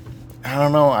 Yep. I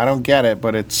don't know. I don't get it,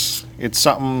 but it's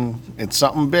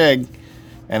something big,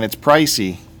 and it's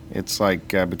pricey. It's like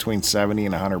between $70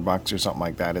 and $100 or something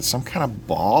like that. It's some kind of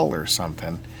ball or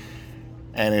something,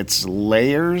 and it's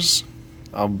layers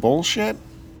of bullshit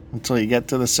until you get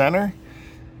to the center.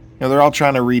 You know, they're all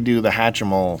trying to redo the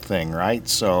Hatchimal thing, right?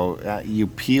 So you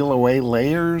peel away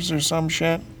layers or some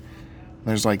shit.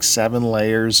 There's like 7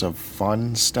 layers of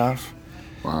fun stuff.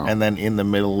 Wow. And then in the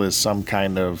middle is some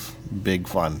kind of big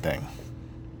fun thing.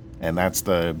 And that's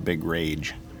the big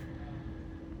rage.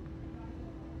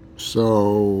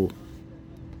 So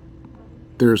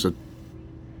there's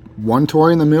one toy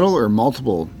in the middle or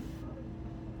multiple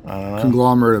I don't know.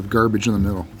 conglomerate of garbage in the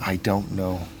middle. I don't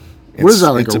know. What is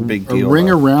that, like it's a big deal, ring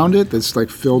though. around it that's like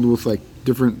filled with like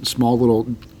different small little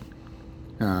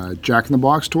Jack in the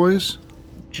Box toys?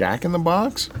 Jack in the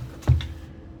Box?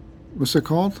 What's it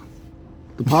called?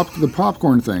 The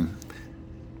popcorn thing.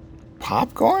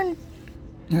 Popcorn?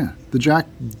 Yeah, the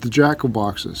Jackal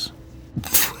boxes.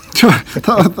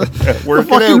 Work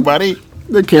it out, buddy.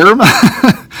 The caramel,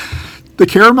 the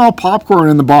caramel popcorn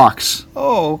in the box.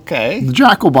 Oh, okay. The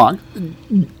Jackal box.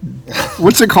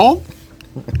 What's it called?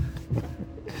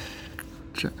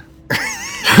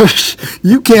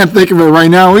 You can't think of it right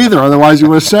now either. Otherwise, you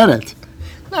would have said it.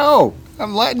 No,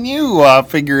 I'm letting you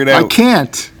figure it out. I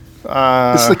can't.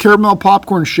 It's the caramel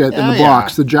popcorn shit in the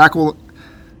box. The Jackal.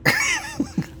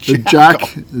 The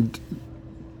Jack.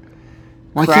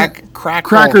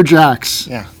 Cracker Jacks.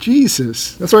 Yeah.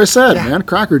 Jesus. That's what I said, man.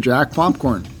 Cracker Jack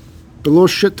popcorn. The little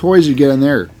shit toys you get in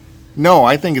there. No,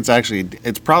 I think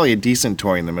it's probably a decent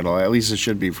toy in the middle. At least it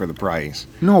should be for the price.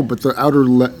 No, but the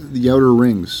outer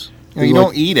rings. You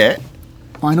don't eat it.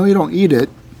 Well, I know you don't eat it.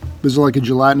 But is it like a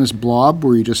gelatinous blob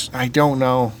where you just... I don't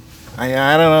know. I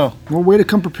don't know. Well, way to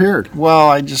come prepared. Well,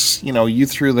 I just, you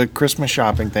threw the Christmas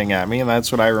shopping thing at me, and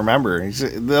that's what I remember.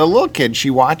 The little kid, she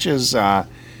watches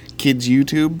kids'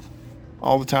 YouTube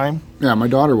all the time. Yeah, my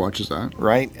daughter watches that.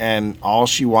 Right? And all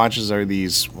she watches are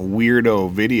these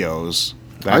weirdo videos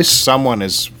that someone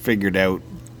has figured out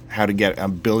how to get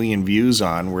 1 billion views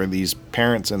on, where these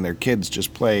parents and their kids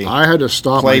just play. I had to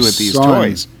stop play my with these son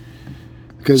toys.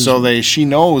 So she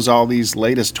knows all these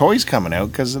latest toys coming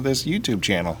out because of this YouTube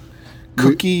channel.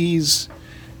 Cookie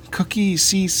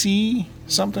CC,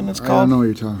 something it's called. I don't know what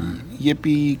you're talking about.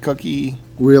 Yippee cookie.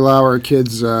 We allow our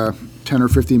kids 10 or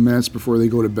 15 minutes before they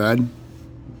go to bed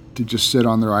to just sit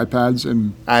on their iPads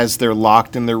and... As they're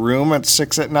locked in their room at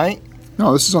 6 at night?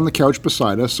 No, this is on the couch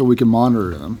beside us so we can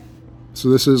monitor them. So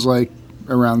this is like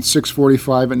around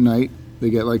 6:45 at night. They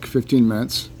get like 15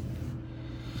 minutes.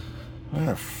 What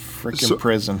a freaking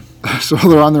prison. So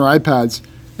they're on their iPads.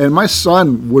 And my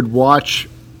son would watch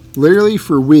literally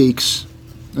for weeks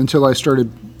until I started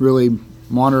really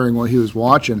monitoring what he was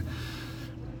watching.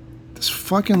 This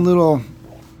fucking little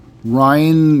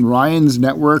Ryan's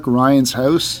Network, Ryan's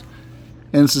House.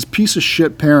 And it's this piece of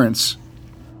shit parents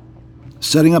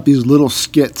setting up these little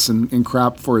skits and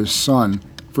crap for their son.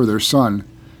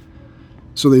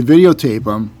 So they videotape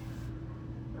him,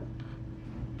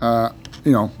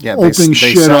 opening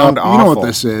shit up. Awful. You know what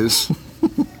this is.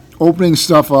 Opening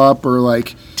stuff up, or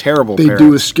like terrible. They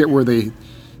do a skit where the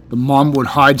mom would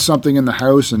hide something in the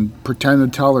house and pretend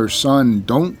to tell her son,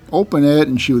 "Don't open it,"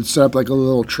 and she would set up like a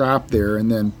little trap there,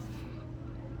 and then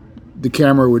the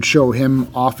camera would show him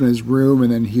off in his room,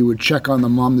 and then he would check on the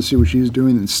mom to see what she was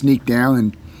doing and sneak down,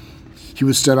 and he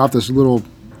would set off this little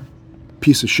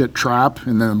piece of shit trap,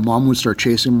 and then the mom would start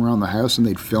chasing him around the house, and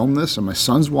they'd film this, and my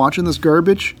son's watching this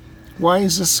garbage. Why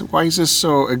is this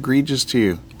so egregious to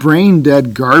you? Brain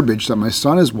dead garbage that my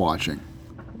son is watching.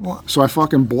 What? So I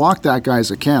fucking blocked that guy's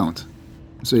account.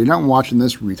 So you're not watching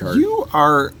this retard. You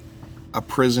are a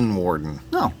prison warden.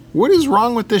 No. What is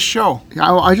wrong with this show?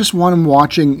 I just want him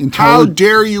watching How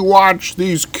dare you watch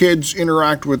these kids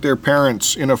interact with their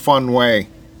parents in a fun way?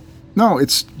 No,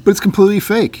 it's completely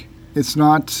fake. It's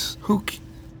not. Who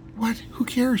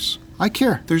cares? I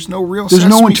care. There's no real. There's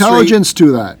Sesame no intelligence Street.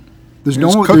 to that. There's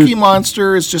Cookie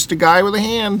Monster is just a guy with a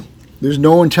hand. There's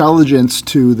no intelligence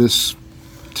to this.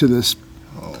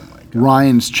 Oh my God.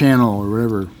 Ryan's channel or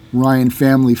whatever. Ryan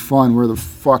Family Fun. Where the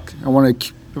fuck I want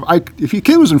to. If your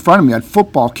kid was in front of me, I'd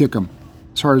football kick him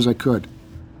as hard as I could.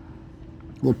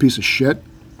 Little piece of shit.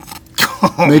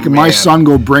 Making my son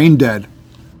go brain dead.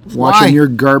 Watching your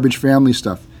garbage family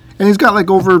stuff. And he's got like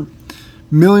over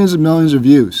millions and millions of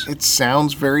views. It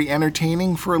sounds very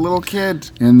entertaining for a little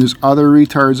kid. And there's other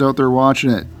retards out there watching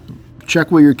it.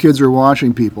 Check what your kids are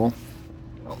watching, people.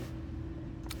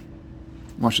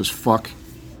 Watch this fuck.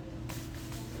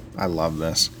 I love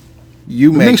this.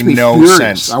 You it make makes me no furious.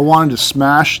 sense. I wanted to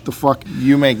smash the fuck.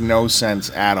 You make no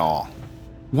sense at all.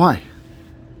 Why?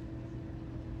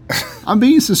 I'm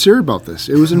being sincere about this.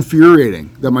 It was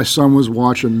infuriating that my son was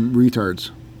watching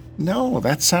retards. No,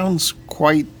 that sounds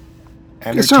quite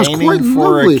entertaining it sounds quite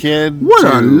for lovely. A kid. What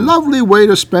a lovely way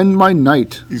to spend my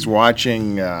night. He's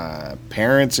watching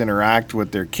parents interact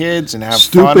with their kids and have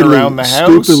fun around the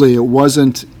house. Stupidly, it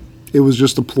wasn't. It was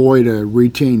just a ploy to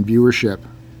retain viewership.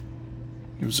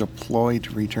 It was a ploy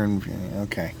to return.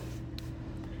 Okay.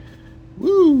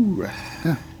 Woo.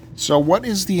 Yeah. So what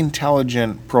is the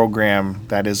intelligent program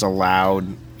that is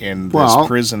allowed in this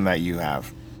prison that you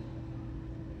have?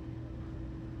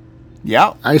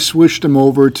 Yeah. I switched him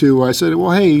over to, I said,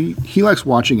 well, hey, he likes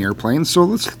watching airplanes, so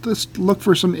let's look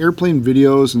for some airplane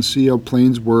videos and see how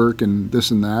planes work and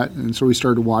this and that. And so we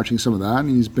started watching some of that, and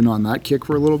he's been on that kick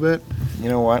for a little bit. You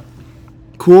know what?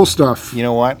 Cool stuff. You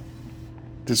know what?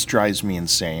 This drives me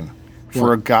insane. For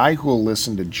What? a guy who will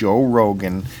listen to Joe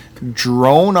Rogan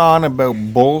drone on about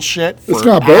bullshit for It's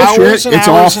not hours bullshit. and It's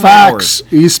all hours and facts. hours.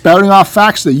 He's spouting off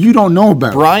facts that you don't know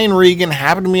about. Brian Regan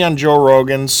happened to be on Joe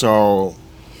Rogan, so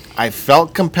I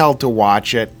felt compelled to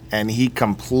watch it, and he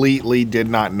completely did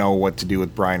not know what to do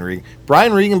with Brian Regan.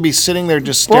 Brian Regan be sitting there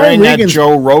just Brian staring at Regan's-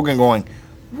 Joe Rogan going,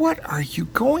 what are you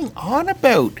going on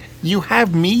about? You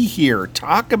have me here.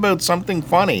 Talk about something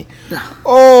funny.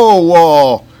 Oh,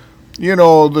 well, you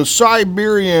know, the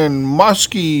Siberian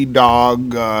musky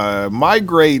dog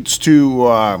migrates to...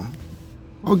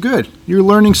 Oh, good. You're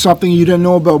learning something you didn't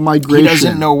know about migration. He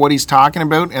doesn't know what he's talking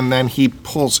about, and then he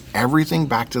pulls everything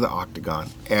back to the octagon.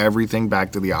 Everything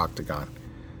back to the octagon.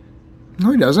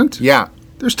 No, he doesn't. Yeah.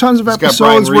 There's tons of He's got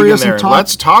Brian episodes where he Regan doesn't there. talk.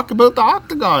 Let's talk about the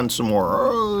octagon some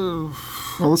more.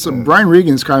 Well, listen, Brian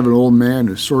Regan's kind of an old man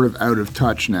who's sort of out of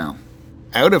touch now.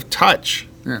 Out of touch.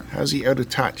 Yeah. How's he out of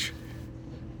touch?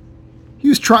 He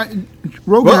was trying.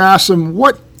 Rogan Well- asked him,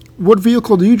 "What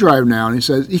vehicle do you drive now?" And he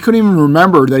says he couldn't even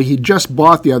remember that he just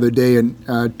bought the other day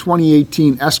a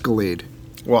 2018 Escalade.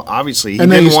 Well, obviously, he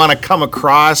And then didn't he's- want to come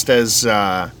across as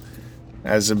a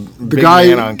big guy-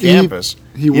 man on campus.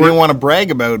 he He worked- didn't want to brag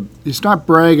about. He's not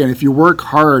bragging. If you work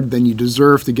hard, then you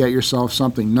deserve to get yourself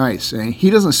something nice. And he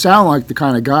doesn't sound like the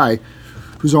kind of guy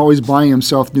who's always buying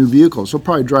himself new vehicles. He'll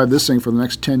probably drive this thing for the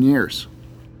next 10 years.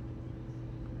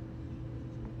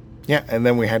 Yeah, and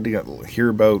then we had to hear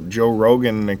about Joe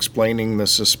Rogan explaining the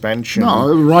suspension. No,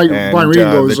 Brian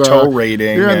Regan goes, the tow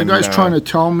rating. Yeah, and, the guy's trying to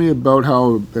tell me about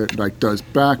how it like does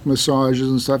back massages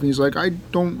and stuff. And he's like, I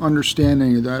don't understand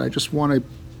any of that. I just want to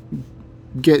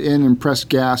get in and press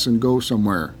gas and go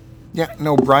somewhere. Yeah,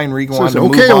 no, Brian Regan So wanted to I said,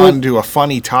 move "Okay, on old- to a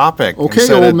funny topic Okay,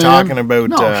 instead old of man. talking about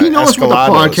no, he knows what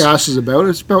Escalados. the podcast is about.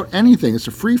 It's about anything. It's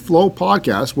a free flow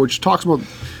podcast which talks about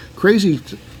crazy,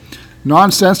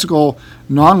 nonsensical,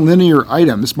 non-linear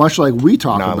items, much like we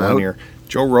talk Non-linear. about.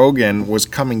 Joe Rogan was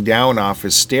coming down off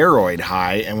his steroid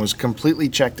high and was completely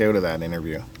checked out of that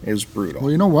interview. It was brutal.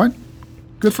 Well, you know what?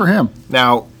 Good for him.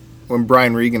 Now, when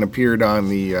Brian Regan appeared on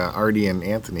the Artie and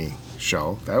Anthony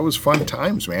show, that was fun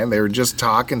times, man. They were just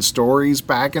talking stories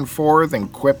back and forth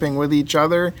and quipping with each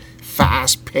other,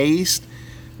 fast-paced.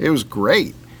 It was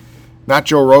great. Not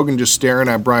Joe Rogan just staring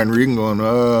at Brian Regan going,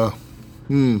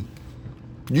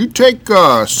 you take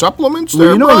supplements there,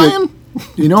 Well, you know Brian?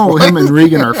 You know, him and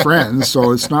Regan are friends,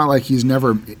 so it's not like he's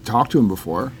never talked to him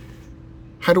before.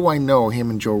 How do I know him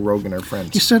and Joe Rogan are You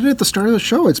friends? said it at the start of the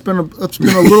show. It's been a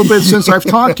little bit since I've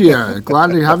talked to you.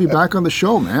 Glad to have you back on the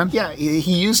show, man. Yeah, he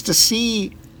used to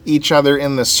see each other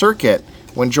in the circuit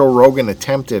when Joe Rogan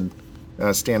attempted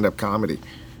stand-up comedy.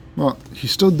 Well,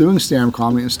 he's still doing stand-up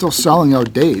comedy and still selling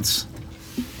out dates.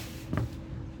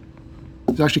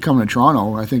 He's actually coming to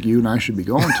Toronto. I think you and I should be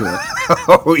going to it.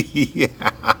 Oh, yeah.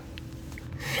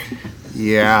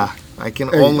 Yeah, I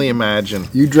can only imagine.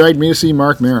 You dragged me to see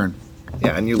Mark Maron.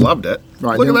 Yeah, and you loved it.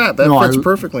 Right, Look at that. That no, fits I-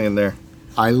 perfectly in there.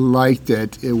 I liked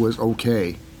it. It was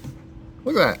okay.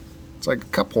 Look at that. It's like a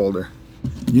cup holder.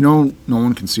 You know, no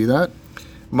one can see that.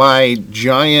 My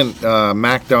giant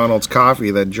McDonald's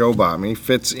coffee that Joe bought me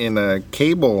fits in a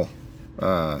cable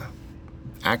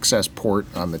access port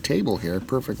on the table here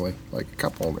perfectly, like a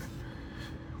cup holder.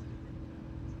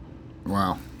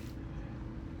 Wow.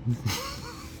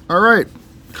 All right.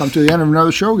 Come to the end of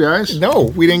another show, guys. No,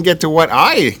 we didn't get to what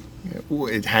I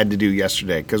had to do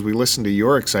yesterday because we listened to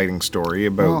your exciting story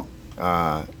about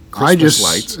I Christmas just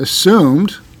lights.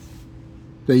 assumed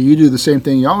that you do the same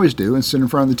thing you always do and sit in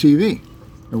front of the TV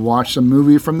and watch some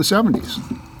movie from the 70s.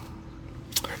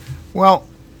 Well,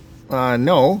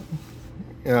 no.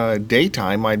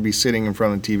 Daytime, I'd be sitting in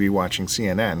front of the TV watching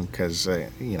CNN because,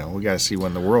 we got to see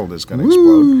when the world is going to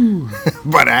explode.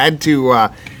 But I had to,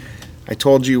 I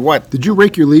told you what? Did you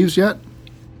rake your leaves yet?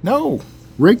 No,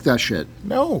 Rake that shit.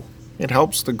 no. It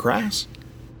helps the grass.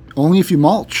 Only if you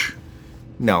mulch.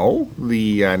 No,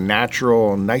 the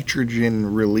natural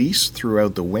nitrogen release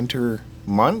throughout the winter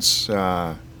months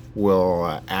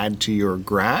will add to your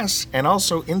grass and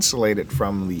also insulate it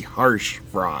from the harsh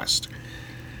frost.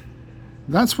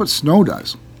 That's what snow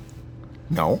does.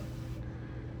 No.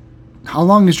 How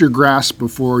long is your grass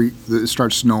before it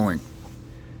starts snowing?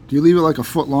 Do you leave it like a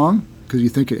foot long because you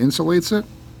think it insulates it?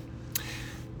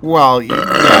 Well,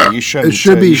 yeah, you shouldn't. It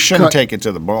should be you shouldn't cut- take it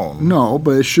to the bone. No,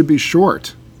 but it should be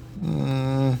short.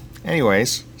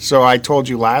 Anyways, so I told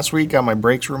you last week how my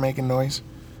brakes were making noise.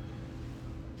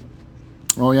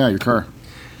 Oh yeah, your car.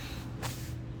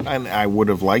 And I would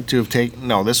have liked to have taken...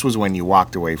 No, this was when you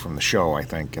walked away from the show, I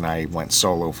think, and I went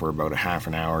solo for about a half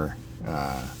an hour.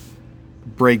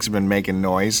 Brakes have been making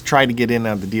noise. Tried to get in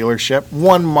at the dealership.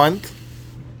 1 month.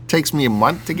 Takes me a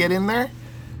month to get in there.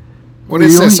 What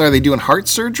is this? Are they doing heart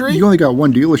surgery? You only got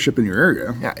one dealership in your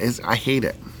area. Yeah, I hate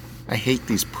it. I hate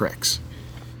these pricks.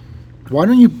 Why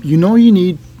don't you... You know you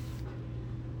need...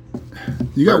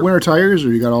 You got winter tires,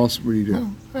 or you got all... What do you do?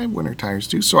 Oh, I have winter tires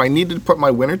too. So I needed to put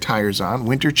my winter tires on.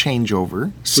 Winter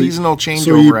changeover. Seasonal changeover,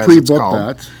 so you as it's pre-book called.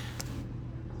 that.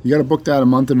 You got to book that a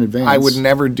month in advance. I would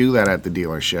never do that at the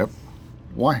dealership.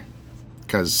 Why?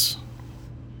 Because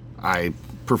I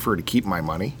prefer to keep my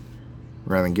money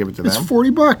rather than give it to It's them.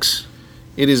 $40.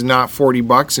 It is not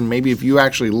 $40, and maybe if you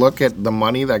actually look at the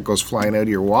money that goes flying out of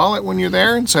your wallet when you're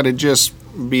there, instead of just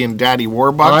being Daddy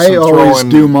Warbucks. I always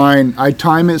do mine. I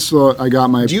time it so I got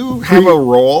my... Do you have a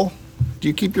roll? Do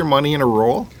you keep your money in a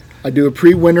roll? I do a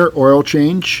pre-winter oil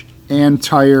change and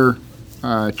tire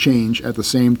change at the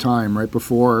same time, right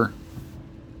before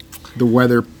the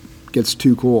weather gets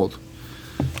too cold.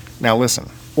 Now listen.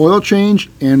 Oil change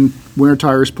and winter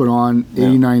tires put on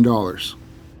 $89.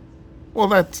 Well,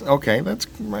 that's okay. That's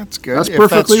good. That's If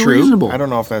perfectly true. reasonable. I don't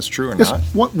know if that's true or Yes,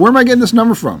 not. where am I getting this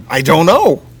number from? I don't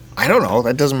know.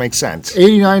 That doesn't make sense.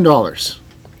 $89.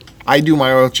 I do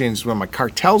my oil change when my car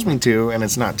tells me to, and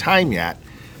it's not time yet.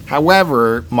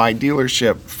 However, my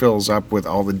dealership fills up with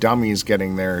all the dummies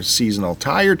getting their seasonal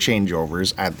tire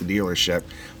changeovers at the dealership.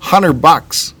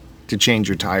 $100 to change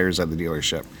your tires at the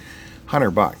dealership.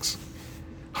 $100.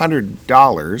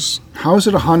 $100. How is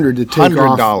it $100 to take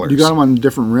off? $100. You got them on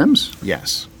different rims?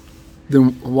 Yes,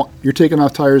 Then you're taking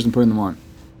off tires and putting them on.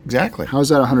 exactly. How is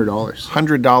that $100?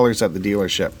 $100 at the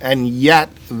dealership, and yet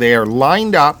they are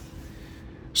lined up.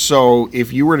 So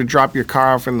if you were to drop your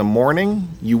car off in the morning,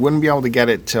 you wouldn't be able to get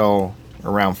it till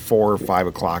around 4 or 5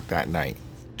 o'clock that night,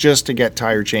 just to get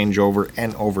tire changeover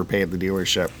and overpay at the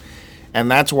dealership. And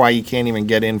that's why you can't even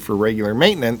get in for regular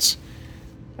maintenance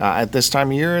at this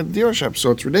time of year at the dealership.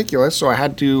 So it's ridiculous. So I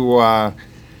had to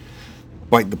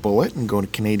bite the bullet and go to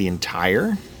Canadian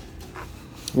Tire,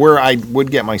 where I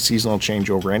would get my seasonal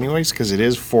changeover anyways, because it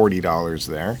is $40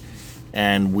 there.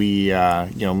 And we,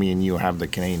 me and you have the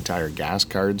Canadian Tire gas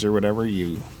cards or whatever.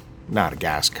 Not a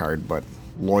gas card, but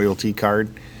loyalty card.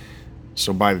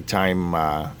 So by the time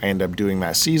I end up doing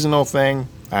that seasonal thing,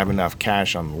 I have enough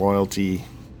cash on the loyalty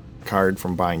card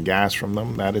from buying gas from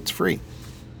them that it's free.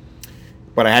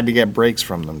 But I had to get brakes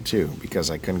from them too,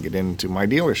 because I couldn't get into my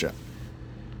dealership.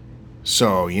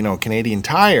 So, Canadian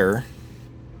Tire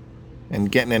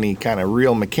and getting any kind of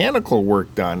real mechanical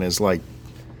work done is like...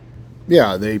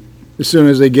 Yeah, as soon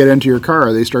as they get into your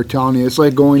car, they start telling you. It's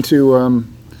like going to,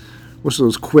 what's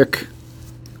those quick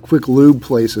lube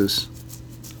places?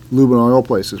 Lube and oil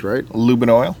places, right? Lube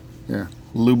and Oil? Yeah.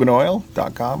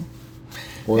 Lubeandoil.com?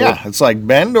 Oil. Yeah, it's like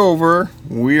bend over.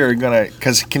 We are going to...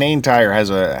 Because Canadian Tire has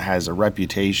a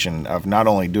reputation of not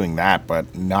only doing that,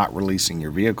 but not releasing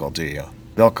your vehicle to you.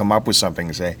 They'll come up with something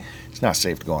and say, it's not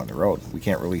safe to go on the road. We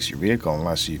can't release your vehicle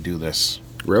unless you do this.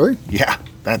 Really? Yeah,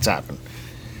 that's happened.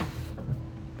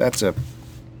 That's a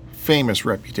famous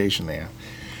reputation they have.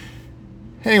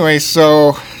 Anyway,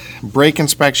 so brake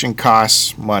inspection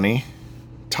costs money,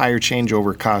 tire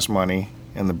changeover costs money,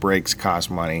 and the brakes cost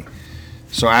money.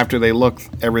 So after they look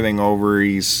everything over,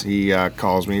 he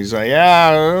calls me. He's like,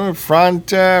 yeah,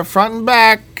 front and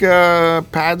back,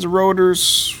 pads and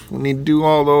rotors. We need to do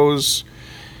all those.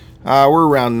 We're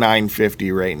around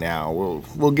 $950 right now.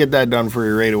 We'll get that done for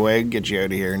you right away. Get you out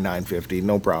of here, $950,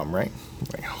 no problem, right?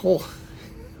 Like, hold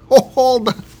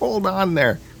on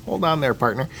there,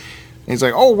 partner. And he's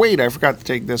like, oh wait, I forgot to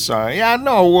take this. Yeah,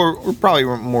 no, we're probably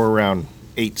more around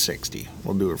 $860.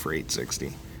 We'll do it for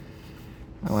 $860.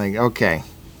 I'm like, okay.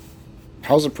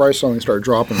 How's the price only start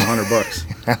dropping to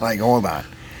 $100? I'm like, hold on.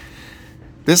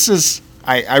 This is,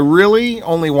 I really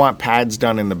only want pads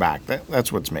done in the back.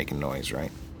 That's what's making noise,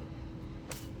 right?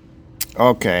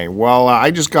 Okay, well,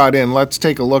 I just got in. Let's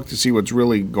take a look to see what's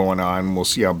really going on. We'll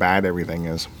see how bad everything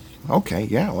is. Okay,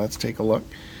 yeah, let's take a look.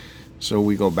 So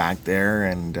we go back there,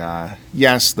 and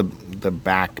yes, the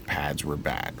back pads were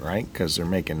bad, right? Because they're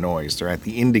making noise. They're at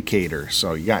the indicator,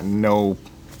 so you got no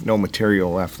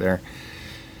material left there.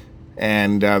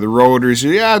 And the rotors,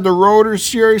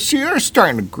 you're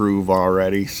starting to groove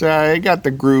already. So I got the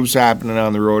grooves happening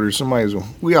on the rotors. So might as well.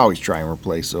 We always try and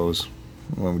replace those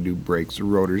when we do brakes or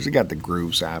rotors. They got the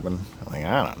grooves happening. I'm like,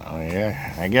 I don't know.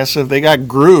 Yeah, I guess if they got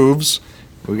grooves,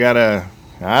 we gotta.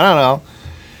 I don't know.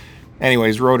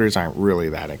 Anyways, rotors aren't really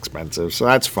that expensive, so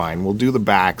that's fine. We'll do the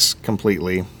backs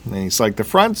completely. And he's like, the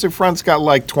front's got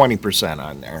like 20%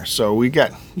 on there. So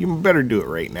you better do it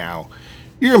right now.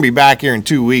 You're going to be back here in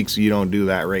 2 weeks if you don't do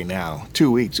that right now.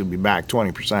 2 weeks, you'll be back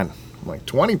 20%. I'm like,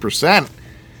 20%?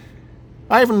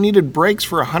 I haven't needed brakes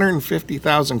for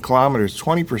 150,000 kilometers.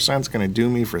 20% is going to do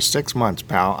me for 6 months,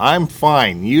 pal. I'm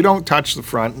fine. You don't touch the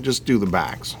front and just do the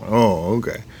backs. Oh,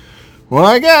 okay. Well,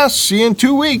 I guess. See you in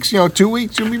 2 weeks. 2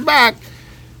 weeks, you'll be back.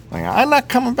 Like, I'm not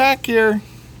coming back here.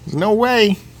 There's no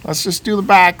way. Let's just do the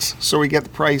backs. So we get the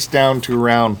price down to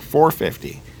around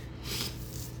 $450.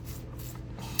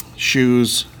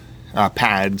 Shoes,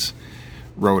 pads,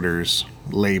 rotors,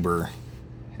 labor,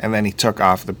 and then he took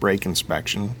off the brake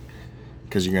inspection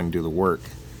because you're going to do the work.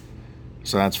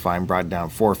 So that's fine. Brought down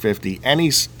 $450, and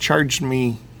he's charged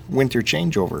me winter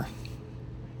changeover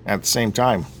at the same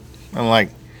time. I'm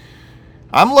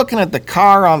looking at the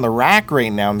car on the rack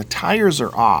right now, and the tires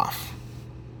are off.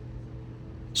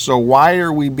 So why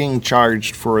are we being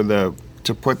charged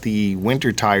to put the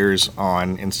winter tires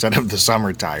on instead of the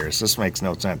summer tires? This makes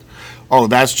no sense. Oh,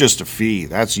 that's just a fee.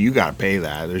 You got to pay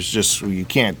that. You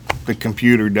can't, the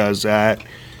computer does that.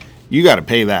 You got to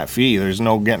pay that fee. There's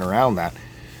no getting around that.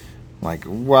 But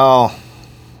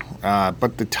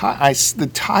the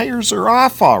tires are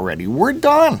off already. We're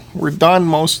done. We're done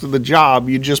most of the job.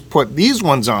 You just put these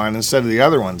ones on instead of the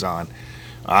other ones on.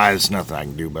 There's nothing I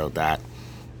can do about that.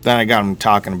 Then I got him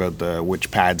talking about which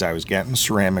pads I was getting,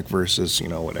 ceramic versus,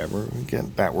 whatever.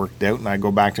 Get that worked out, and I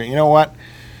go back to, you know what?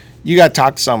 You got to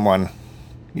talk to someone.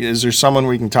 Is there someone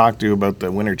we can talk to about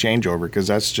the winter changeover? Because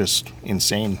that's just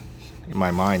insane in my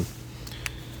mind.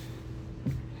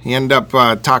 He ended up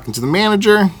talking to the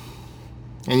manager,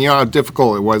 and you know how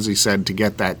difficult it was, he said, to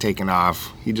get that taken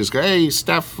off. He just go, hey,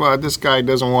 Steph, this guy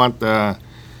doesn't want I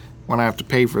have to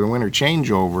pay for the winter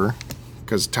changeover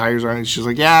because the tires aren't. She's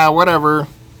like, yeah, whatever.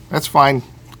 That's fine.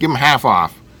 Give him half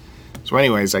off. So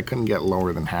anyways, I couldn't get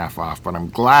lower than half off, but I'm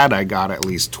glad I got at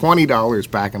least $20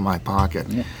 back in my pocket.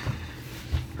 Yeah.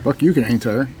 Look, you can hang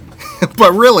tire.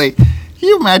 But really, can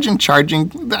you imagine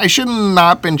charging? I should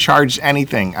not been charged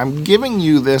anything. I'm giving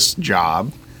you this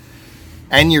job,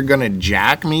 and you're going to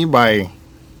jack me by,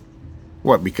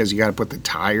 what, because you got to put the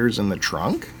tires in the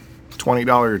trunk?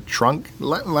 $20 trunk?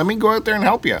 Let me go out there and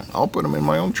help you. I'll put them in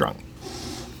my own trunk.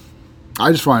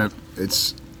 I just find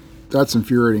that's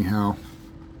infuriating.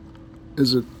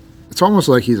 It's almost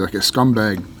like he's like a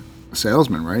scumbag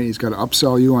salesman, right? He's got to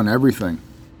upsell you on everything.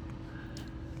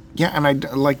 Yeah, and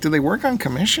do they work on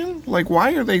commission?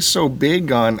 Why are they so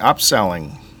big on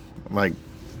upselling?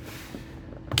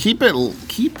 Keep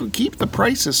the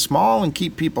prices small and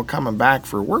keep people coming back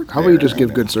for work. How about you just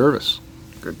give good service?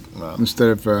 Good, instead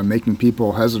of making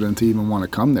people hesitant to even want to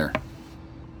come there.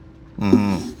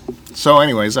 Mm-hmm. So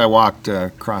anyways, I walked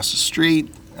across the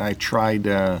street. I tried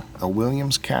a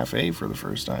Williams Cafe for the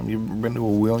first time. You ever been to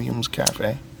a Williams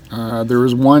Cafe? There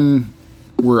was one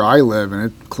where I live, and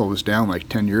it closed down like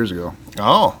 10 years ago.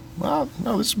 Oh, well,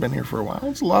 no, this has been here for a while.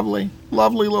 It's lovely.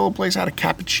 Lovely little place. Had a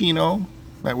cappuccino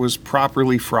that was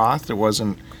properly frothed. It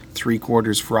wasn't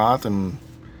 3/4 froth and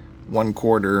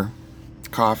 1/4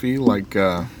 coffee like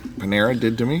Panera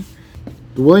did to me.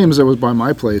 The Williams that was by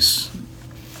my place,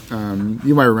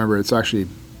 you might remember, it's actually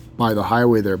by the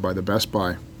highway there, by the Best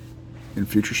Buy in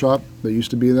Future Shop that used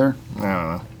to be there. I don't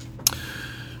know.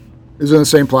 It's in the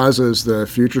same plaza as the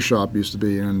Future Shop used to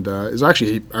be, and it's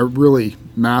actually a really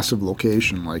massive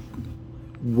location,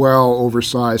 well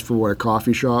oversized for what a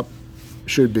coffee shop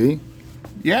should be.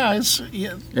 Yeah,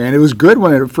 and it was good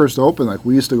when it first opened.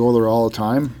 We used to go there all the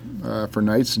time for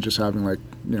nights and just having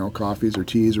coffees or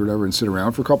teas or whatever and sit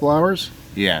around for a couple hours.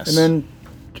 Yes. And then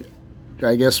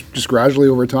I guess just gradually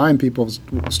over time people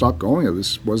stopped going.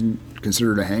 It wasn't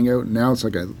considered a hangout. Now it's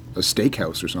like a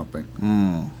steakhouse or something.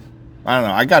 I don't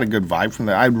know. I got a good vibe from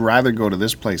that. I'd rather go to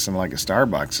this place than a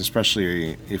Starbucks,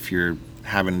 especially if you're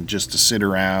having just to sit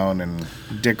around and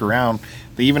dick around.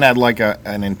 They even had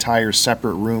an entire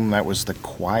separate room that was the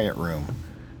quiet room,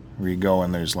 where you go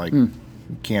and there's you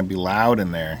can't be loud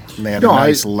in there. And they had a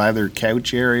nice leather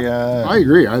couch area. I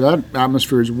agree. That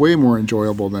atmosphere is way more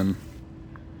enjoyable than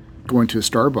going to a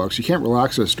Starbucks. You can't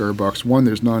relax at a Starbucks. One,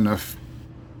 there's not enough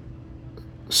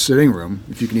sitting room,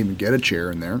 if you can even get a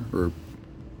chair in there, or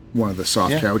one of the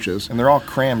soft couches. And they're all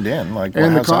crammed in.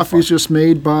 And the coffee's just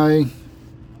made by,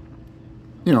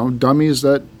 dummies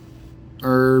that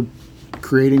are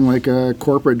creating a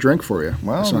corporate drink for you,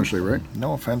 essentially, right?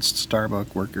 No offense to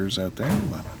Starbucks workers out there,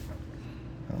 but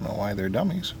I don't know why they're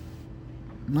dummies.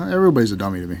 Not everybody's a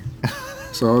dummy to me.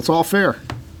 So it's all fair.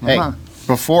 Hey,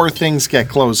 before things get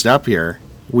closed up here,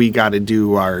 we got to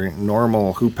do our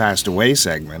normal Who Passed Away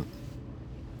segment.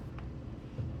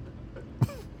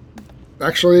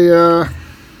 Actually,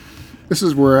 this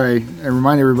is where I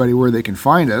remind everybody where they can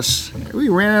find us. We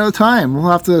ran out of time.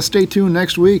 We'll have to stay tuned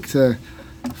next week to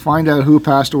find out who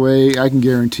passed away. I can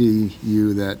guarantee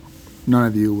you that none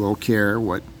of you will care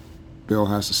what Bill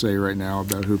has to say right now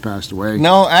about who passed away.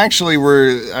 No, actually,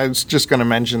 I was just going to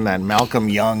mention that Malcolm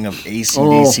Young of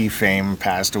AC/DC fame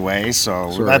passed away,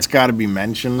 so that's got to be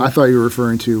mentioned. I thought you were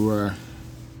referring to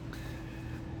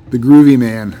the Groovy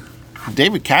Man.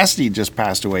 David Cassidy just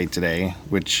passed away today,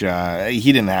 which he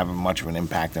didn't have much of an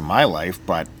impact in my life,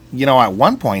 but, you know, at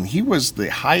one point, he was the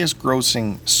highest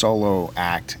grossing solo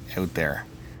act out there,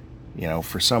 you know,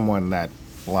 for someone that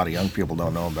a lot of young people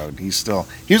don't know about. He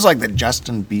was like the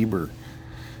Justin Bieber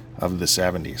of the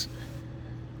 70s.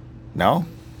 No?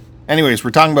 Anyways,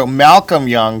 we're talking about Malcolm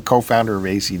Young, co-founder of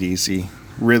AC/DC,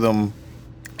 rhythm,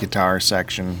 guitar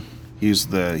section. He was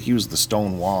the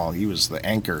stone wall. He was the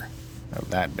anchor of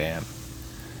that band.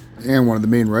 And one of the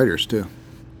main writers, too.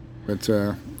 But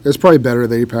it's probably better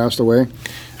that he passed away.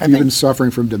 He's been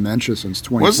suffering from dementia since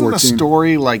 2014. Wasn't the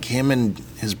story like him and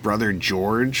his brother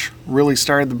George really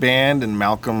started the band, and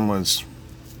Malcolm was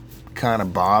kind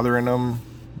of bothering him?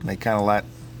 And they kind of let...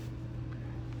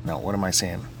 No, what am I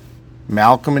saying?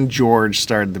 Malcolm and George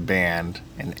started the band,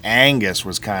 and Angus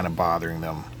was kind of bothering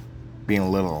them, being a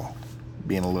little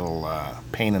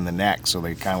pain in the neck, so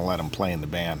they kind of let him play in the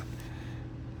band.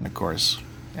 And of course,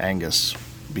 Angus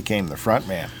became the front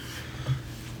man.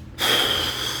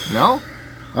 No?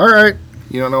 All right.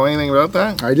 You don't know anything about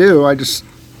that? I do. I don't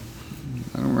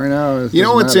right now. You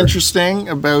know what's interesting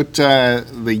about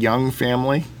the Young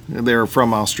family? They're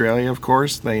from Australia, of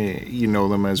course. You know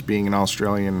them as being an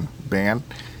Australian band.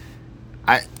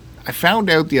 I found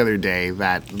out the other day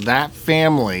that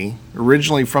family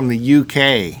originally from the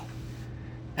UK,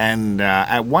 and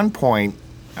at one point,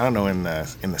 I don't know, in the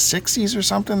 60s or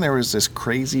something, there was this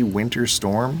crazy winter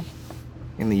storm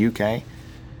in the UK.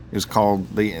 It was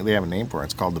called, they have a name for it.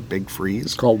 It's called the Big Freeze.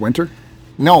 It's called winter?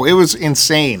 No, it was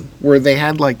insane, where they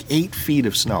had like 8 feet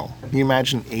of snow. Can you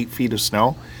imagine 8 feet of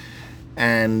snow?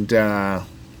 And the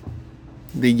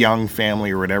Young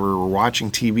family or whatever were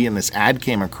watching TV, and this ad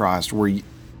came across where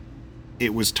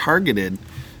it was targeted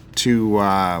to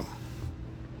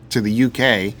the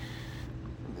UK.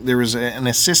 There was an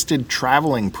assisted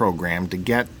traveling program to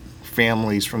get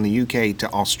families from the UK to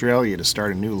Australia to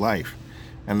start a new life.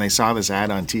 And they saw this ad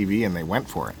on TV and they went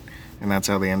for it. And that's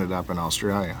how they ended up in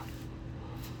Australia.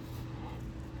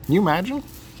 Can you imagine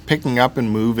picking up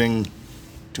and moving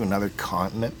to another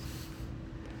continent?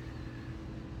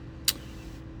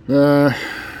 I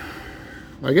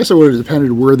guess it would have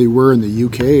depended where they were in the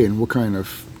UK and what kind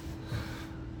of...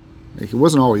 Like, it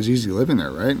wasn't always easy living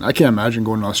there, right? I can't imagine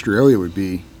going to Australia would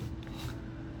be...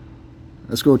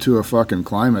 Let's go to a fucking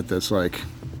climate that's like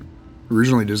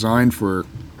originally designed for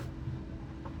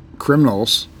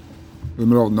criminals in the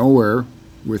middle of nowhere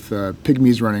with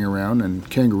pygmies running around and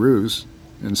kangaroos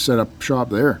and set up shop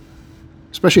there.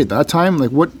 Especially at that time,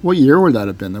 like what year would that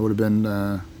have been? That would have been...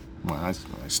 Well, I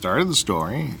started the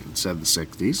story. It said the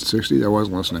 60s. 60s? I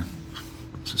wasn't listening.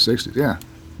 It's the 60s, yeah.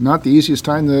 Not the easiest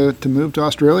time to move to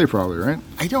Australia, probably, right?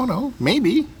 I don't know.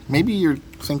 Maybe. Maybe you're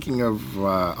thinking of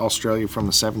Australia from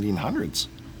the 1700s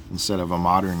instead of a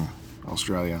modern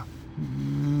Australia.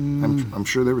 I'm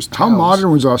sure there was towns. How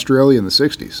modern was Australia in the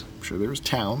 60s? I'm sure there was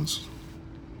towns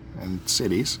and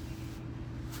cities.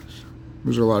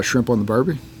 Was there a lot of shrimp on the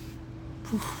Barbie?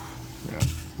 Yeah.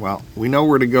 Well, we know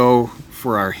where to go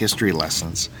for our history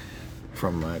lessons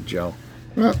from Joe.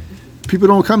 Well, people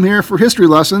don't come here for history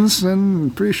lessons, and I'm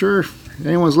pretty sure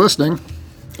anyone's listening.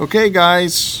 Okay,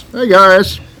 guys. Hey,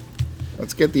 guys.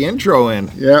 Let's get the intro in.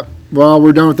 Yep. Well,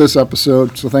 we're done with this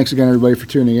episode, so thanks again, everybody, for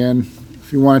tuning in.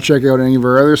 If you want to check out any of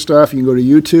our other stuff, you can go to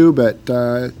YouTube at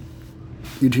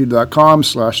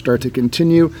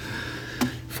youtube.com/starttocontinue.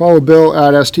 Follow Bill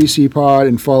at STCPod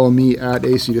and follow me at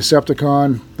AC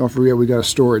Decepticon. Don't forget we got a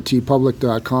store at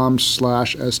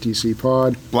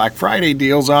tpublic.com/STCPod. Black Friday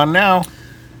deals on now.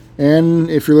 And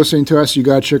if you're listening to us, you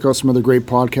got to check out some other great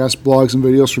podcasts, blogs, and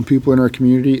videos from people in our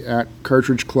community at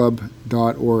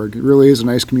cartridgeclub.org. It really is a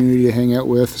nice community to hang out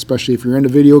with, especially if you're into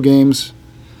video games.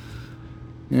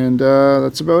 And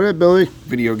that's about it, Billy.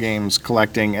 Video games,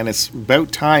 collecting, and it's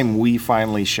about time we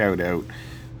finally shout out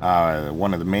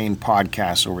one of the main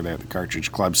podcasts over there at the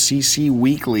Cartridge Club, CC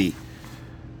Weekly,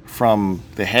 from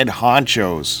the head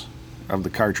honchos of the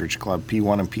Cartridge Club,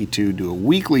 P1 and P2, do a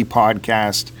weekly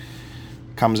podcast.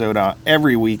 Comes out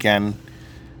every weekend,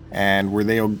 and where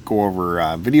they'll go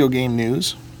over video game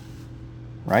news,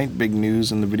 right? Big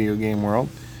news in the video game world.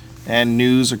 and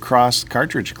news across the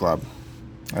Cartridge Club,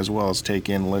 as well as take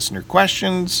in listener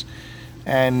questions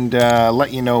and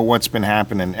let you know what's been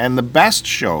happening. And the best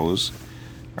shows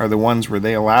are the ones where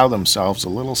they allow themselves a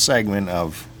little segment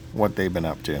of what they've been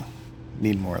up to.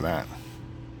 Need more of that.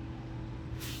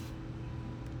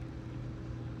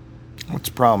 What's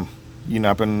the problem? You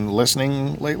not been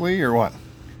listening lately or what?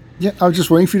 Yeah, I was just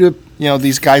waiting for you to... You know,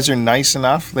 these guys are nice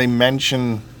enough. They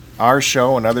mention our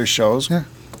show and other shows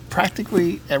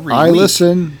practically every week. I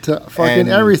listen to fucking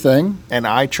everything. And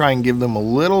I try and give them a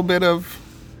little bit of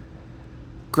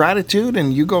gratitude,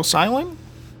 and you go silent?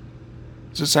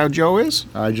 Is this how Joe is?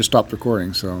 I just stopped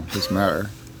recording, so it doesn't matter.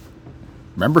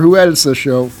 Remember who edits this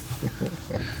show.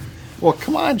 Well,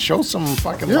 come on, show some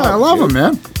fucking love. Yeah, I love them,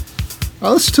 man.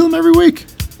 I listen to them every week.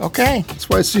 Okay. That's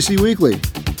why it's CC Weekly.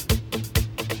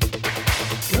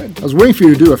 Good. I was waiting for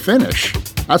you to do a finish.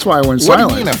 That's why I went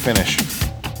silent. What do you mean a finish?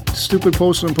 Stupid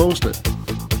post and post it.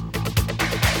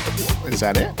 Is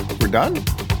that it? We're done?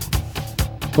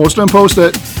 Post and post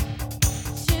it.